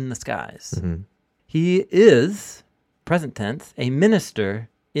majesty in the skies. He is, present tense, a minister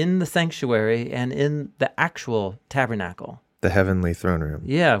in the sanctuary and in the actual tabernacle. The heavenly throne room.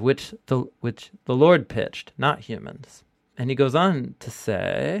 Yeah, which the Lord pitched, not humans. And he goes on to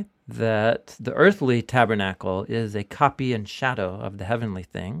say that the earthly tabernacle is a copy and shadow of the heavenly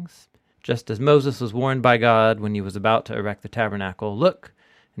things. Just as Moses was warned by God when he was about to erect the tabernacle, look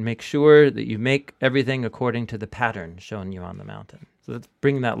and make sure that you make everything according to the pattern shown you on the mountain. So let's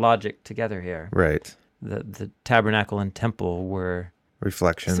bring that logic together here. Right. The tabernacle and temple were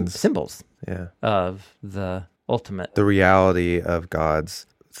reflections, symbols yeah, of the ultimate. The reality of God's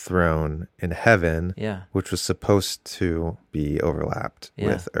throne in heaven, Yeah. which was supposed to be overlapped Yeah.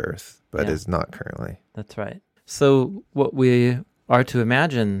 with earth, but Yeah. is not currently. That's right. So what we are to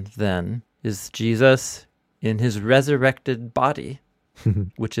imagine then is Jesus in his resurrected body,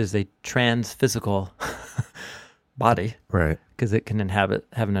 which is a trans-physical body, Right. because it can inhabit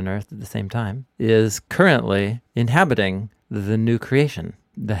heaven and earth at the same time, is currently inhabiting the new creation,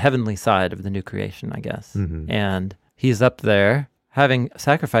 the heavenly side of the new creation, I guess. Mhm. And he's up there having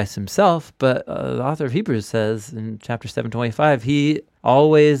sacrificed himself, but the author of Hebrews says in chapter 7:25, he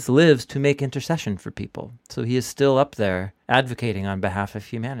always lives to make intercession for people. So he is still up there advocating on behalf of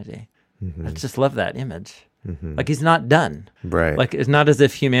humanity. Mhm. I just love that image. Mhm. Like he's not done. Right. Like it's not as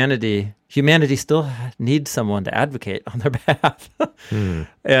if humanity still needs someone to advocate on their behalf Hmm.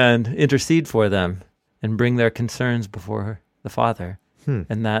 and intercede for them and bring their concerns before the Father.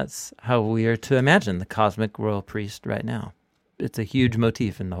 And that's how we are to imagine the cosmic royal priest right now. It's a huge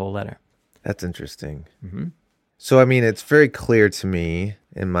motif in the whole letter. That's interesting. Mm-hmm. So, I mean, it's very clear to me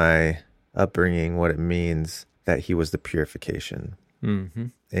in my upbringing what it means that he was the purification. Mm-hmm.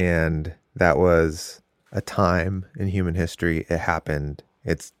 And that was a time in human history. It happened.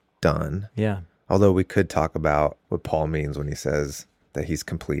 It's done. Yeah. Although we could talk about what Paul means when he says that he's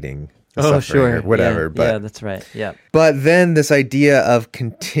completing the Oh, suffering sure. or whatever. Yeah, But yeah, that's right. Yeah. But then this idea of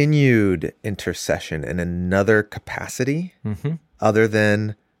continued intercession in another capacity Mm-hmm. other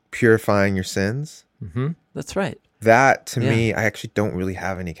than purifying your sins, Mm-hmm. That's right. that to Yeah. me, I actually don't really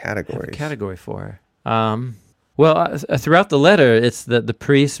have any Have a categories. category for. Throughout the letter, it's that the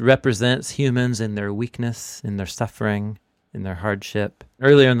priest represents humans in their weakness, in their suffering, in their hardship.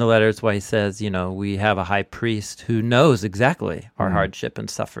 Earlier in the letter, it's why he says, we have a high priest who knows exactly our hardship and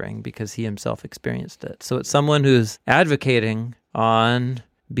suffering because he himself experienced it. So it's someone who's advocating on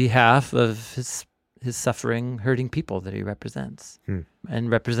behalf of his suffering, hurting people that he represents and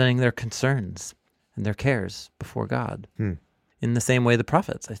representing their concerns and their cares before God in the same way the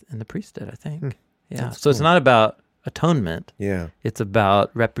prophets and the priest did, I think. Yeah. That's So it's cool. not about atonement. Yeah. It's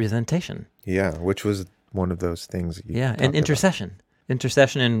about representation. Yeah. Which was one of those things. You Yeah. talked And about. intercession.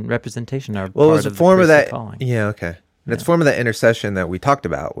 Intercession and representation are Well, it part was a of form the of priestly that. calling. Yeah. Okay. And it's a form of that intercession that we talked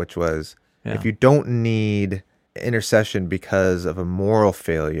about, which was Yeah. if you don't need intercession because of a moral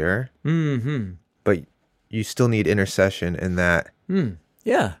failure, Mm-hmm. but you still need intercession in that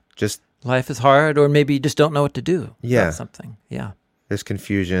Yeah. just Life is hard, or maybe you just don't know what to do Yeah. about something. Yeah. there's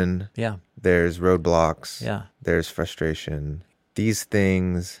confusion, Yeah. there's roadblocks, Yeah. there's frustration. These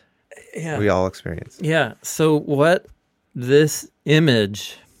things Yeah. we all experience. Yeah. So what this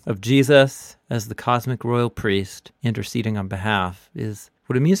image of Jesus as the cosmic royal priest interceding on behalf is,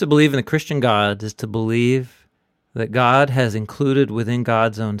 what it means to believe in the Christian God is to believe that God has included within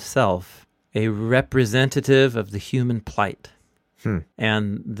God's own self a representative of the human plight.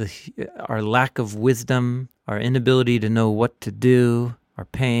 And our lack of wisdom, our inability to know what to do, our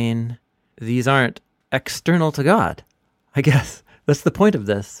pain, these aren't external to God. I guess that's the point of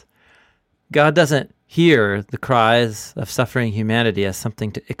this. God doesn't hear the cries of suffering humanity as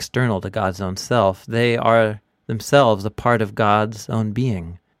something external to God's own self. They are themselves a part of God's own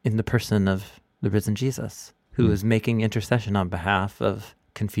being in the person of the risen Jesus, who is making intercession on behalf of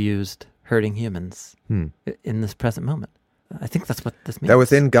confused, hurting humans in this present moment. I think that's what this means. That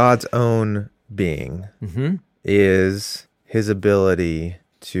within God's own being Mm-hmm. is his ability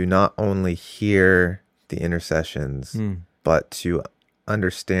to not only hear the intercessions, but to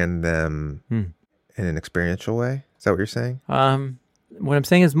understand them in an experiential way. Is that what you're saying? What I'm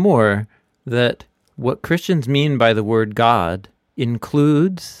saying is more that what Christians mean by the word God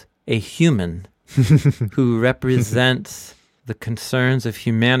includes a human who represents the concerns of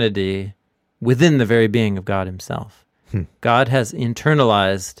humanity within the very being of God himself. God has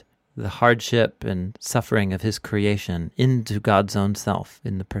internalized the hardship and suffering of his creation into God's own self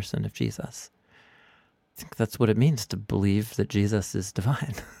in the person of Jesus. I think that's what it means to believe that Jesus is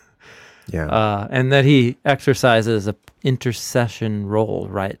divine. Yeah. And that he exercises an intercession role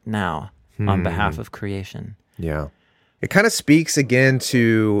right now on behalf of creation. Yeah. It kind of speaks again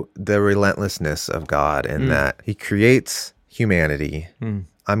to the relentlessness of God in that he creates humanity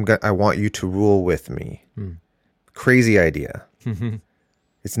I want you to rule with me. Crazy idea.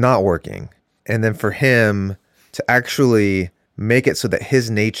 It's not working. And then for him to actually make it so that his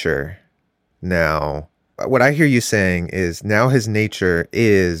nature now, what I hear you saying is now his nature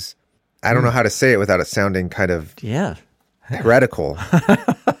is, I don't know how to say it without it sounding kind of heretical,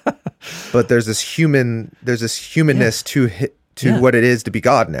 but there's this humanness to what it is to be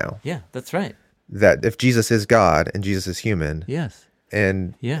God now. Yeah, that's right. That if Jesus is God and Jesus is human, Yes.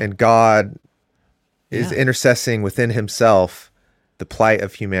 and God is intercessing within himself the plight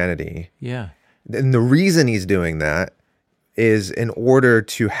of humanity. Yeah. And the reason he's doing that is in order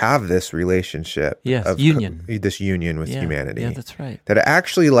to have this relationship. Yes, of union. This union with humanity. Yeah, that's right. That it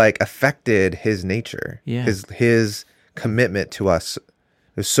actually affected his nature. Yeah. His commitment to us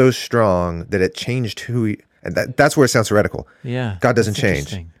is so strong that it changed who he, and that's where it sounds heretical. Yeah. God doesn't that's change.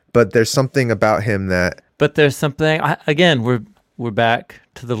 interesting. But there's something about him that... But there's something, again, we're back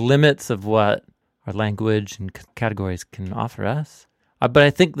to the limits of what our language and categories can offer us. But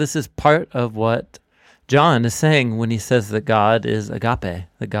I think this is part of what John is saying when he says that God is agape,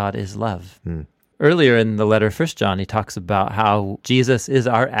 that God is love. Earlier in the letter of 1 John, he talks about how Jesus is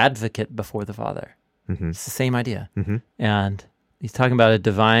our advocate before the Father. It's the same idea. And he's talking about a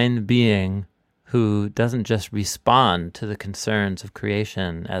divine being who doesn't just respond to the concerns of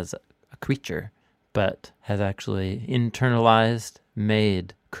creation as a creature, but has actually internalized,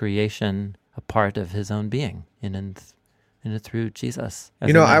 made creation a part of his own being in and through Jesus.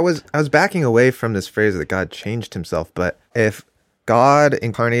 I was backing away from this phrase that God changed himself, but if God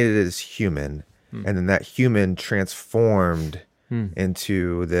incarnated as human, and then that human transformed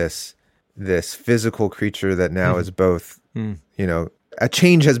into this physical creature that now is both, a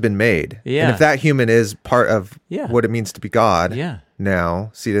change has been made. Yeah. And if that human is part of what it means to be God now,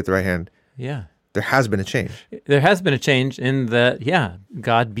 seated at the right hand, there has been a change. There has been a change in that,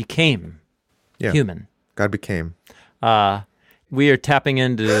 God became human. God became. We are tapping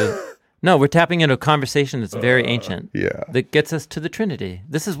into... No, we're tapping into a conversation that's very ancient. That gets us to the Trinity.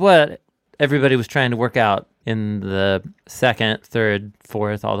 This is what everybody was trying to work out in the 2nd, 3rd,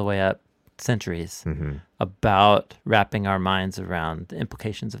 4th, all the way up centuries about wrapping our minds around the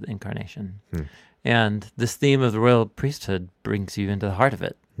implications of the incarnation. And this theme of the royal priesthood brings you into the heart of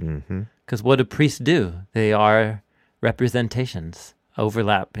it. Because what do priests do? They are representations,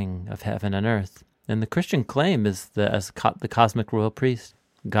 overlapping of heaven and earth. And the Christian claim is that as the cosmic royal priest,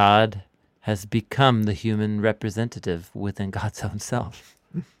 God has become the human representative within God's own self.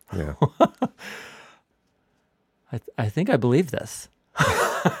 Yeah. I think I believe this.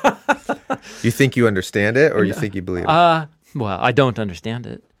 You think you understand it, or you think you believe it? Well, I don't understand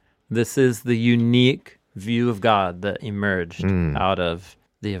it. This is the unique view of God that emerged out of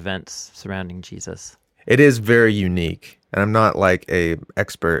the events surrounding Jesus. It is very unique. And I'm not like a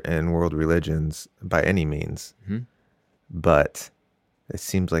expert in world religions by any means, but it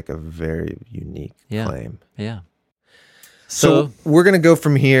seems like a very unique claim. Yeah. So we're going to go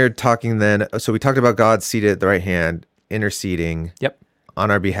from here talking then. So we talked about God seated at the right hand, interceding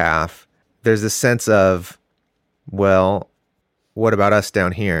on our behalf. There's this sense of, well, what about us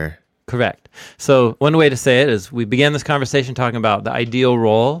down here? Correct. So one way to say it is we began this conversation talking about the ideal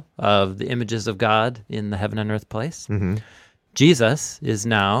role of the images of God in the heaven and earth place. Jesus is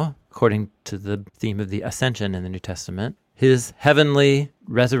now, according to the theme of the ascension in the New Testament, his heavenly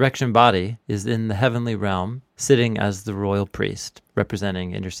resurrection body is in the heavenly realm, sitting as the royal priest,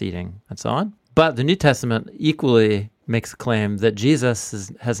 representing, interceding, and so on. But the New Testament equally makes a claim that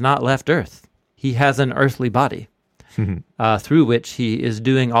Jesus has not left earth. He has an earthly body. Through which he is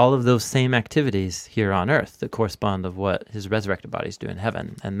doing all of those same activities here on earth that correspond of what his resurrected bodies do in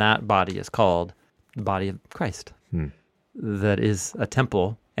heaven. And that body is called the body of Christ. That is a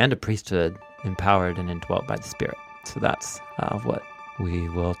temple and a priesthood empowered and indwelt by the Spirit. So that's what we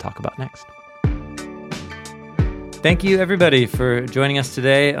will talk about next. Thank you, everybody, for joining us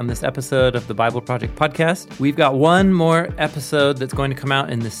today on this episode of the Bible Project Podcast. We've got one more episode that's going to come out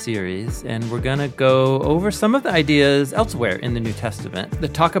in this series, and we're going to go over some of the ideas elsewhere in the New Testament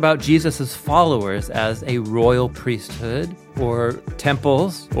that talk about Jesus' followers as a royal priesthood, or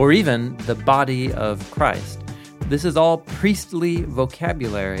temples, or even the body of Christ. This is all priestly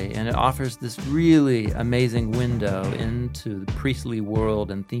vocabulary, and it offers this really amazing window into the priestly world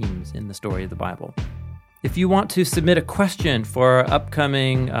and themes in the story of the Bible. If you want to submit a question for our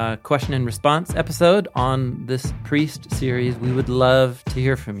upcoming question and response episode on this priest series, we would love to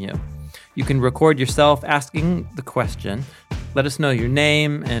hear from you. You can record yourself asking the question. Let us know your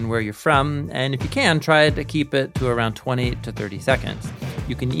name and where you're from, and if you can, try to keep it to around 20 to 30 seconds.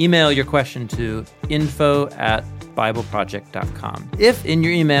 You can email your question to info@bibleproject.org. bibleproject.com. If in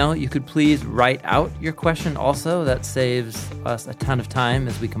your email you could please write out your question also, that saves us a ton of time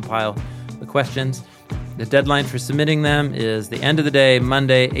as we compile the questions. The deadline for submitting them is the end of the day,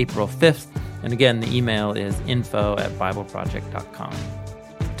 Monday, April 5th. And again, the email is info@bibleproject.com.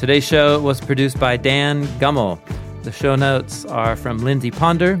 Today's show was produced by Dan Gummel. The show notes are from Lindsay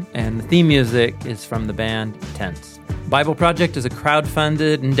Ponder, and the theme music is from the band Tense. Bible Project is a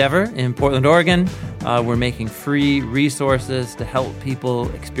crowd-funded endeavor in Portland, Oregon. We're making free resources to help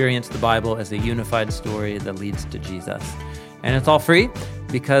people experience the Bible as a unified story that leads to Jesus. And it's all free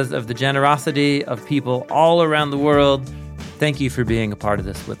because of the generosity of people all around the world. Thank you for being a part of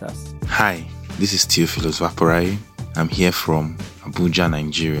this with us. Hi, this is Theophilus Vaporai. I'm here from Abuja,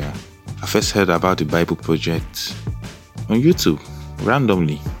 Nigeria. I first heard about the Bible Project on YouTube,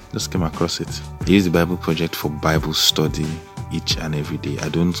 randomly. Just came across it. I use the Bible Project for Bible study each and every day. I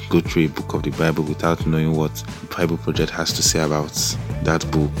don't go through a book of the Bible without knowing what the Bible Project has to say about that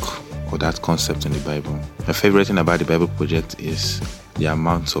book or that concept in the Bible. My favorite thing about the Bible Project is the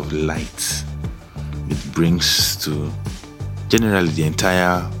amount of light it brings to generally the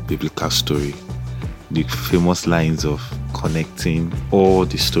entire biblical story. The famous lines of connecting all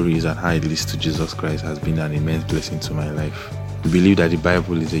the stories and how it leads to Jesus Christ has been an immense blessing to my life. We believe that the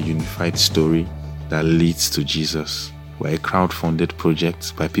Bible is a unified story that leads to Jesus. We're a crowd-funded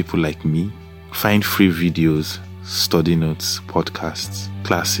project by people like me. Find free videos, study notes, podcasts,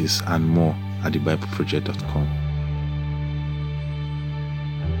 classes, and more at thebibleproject.com.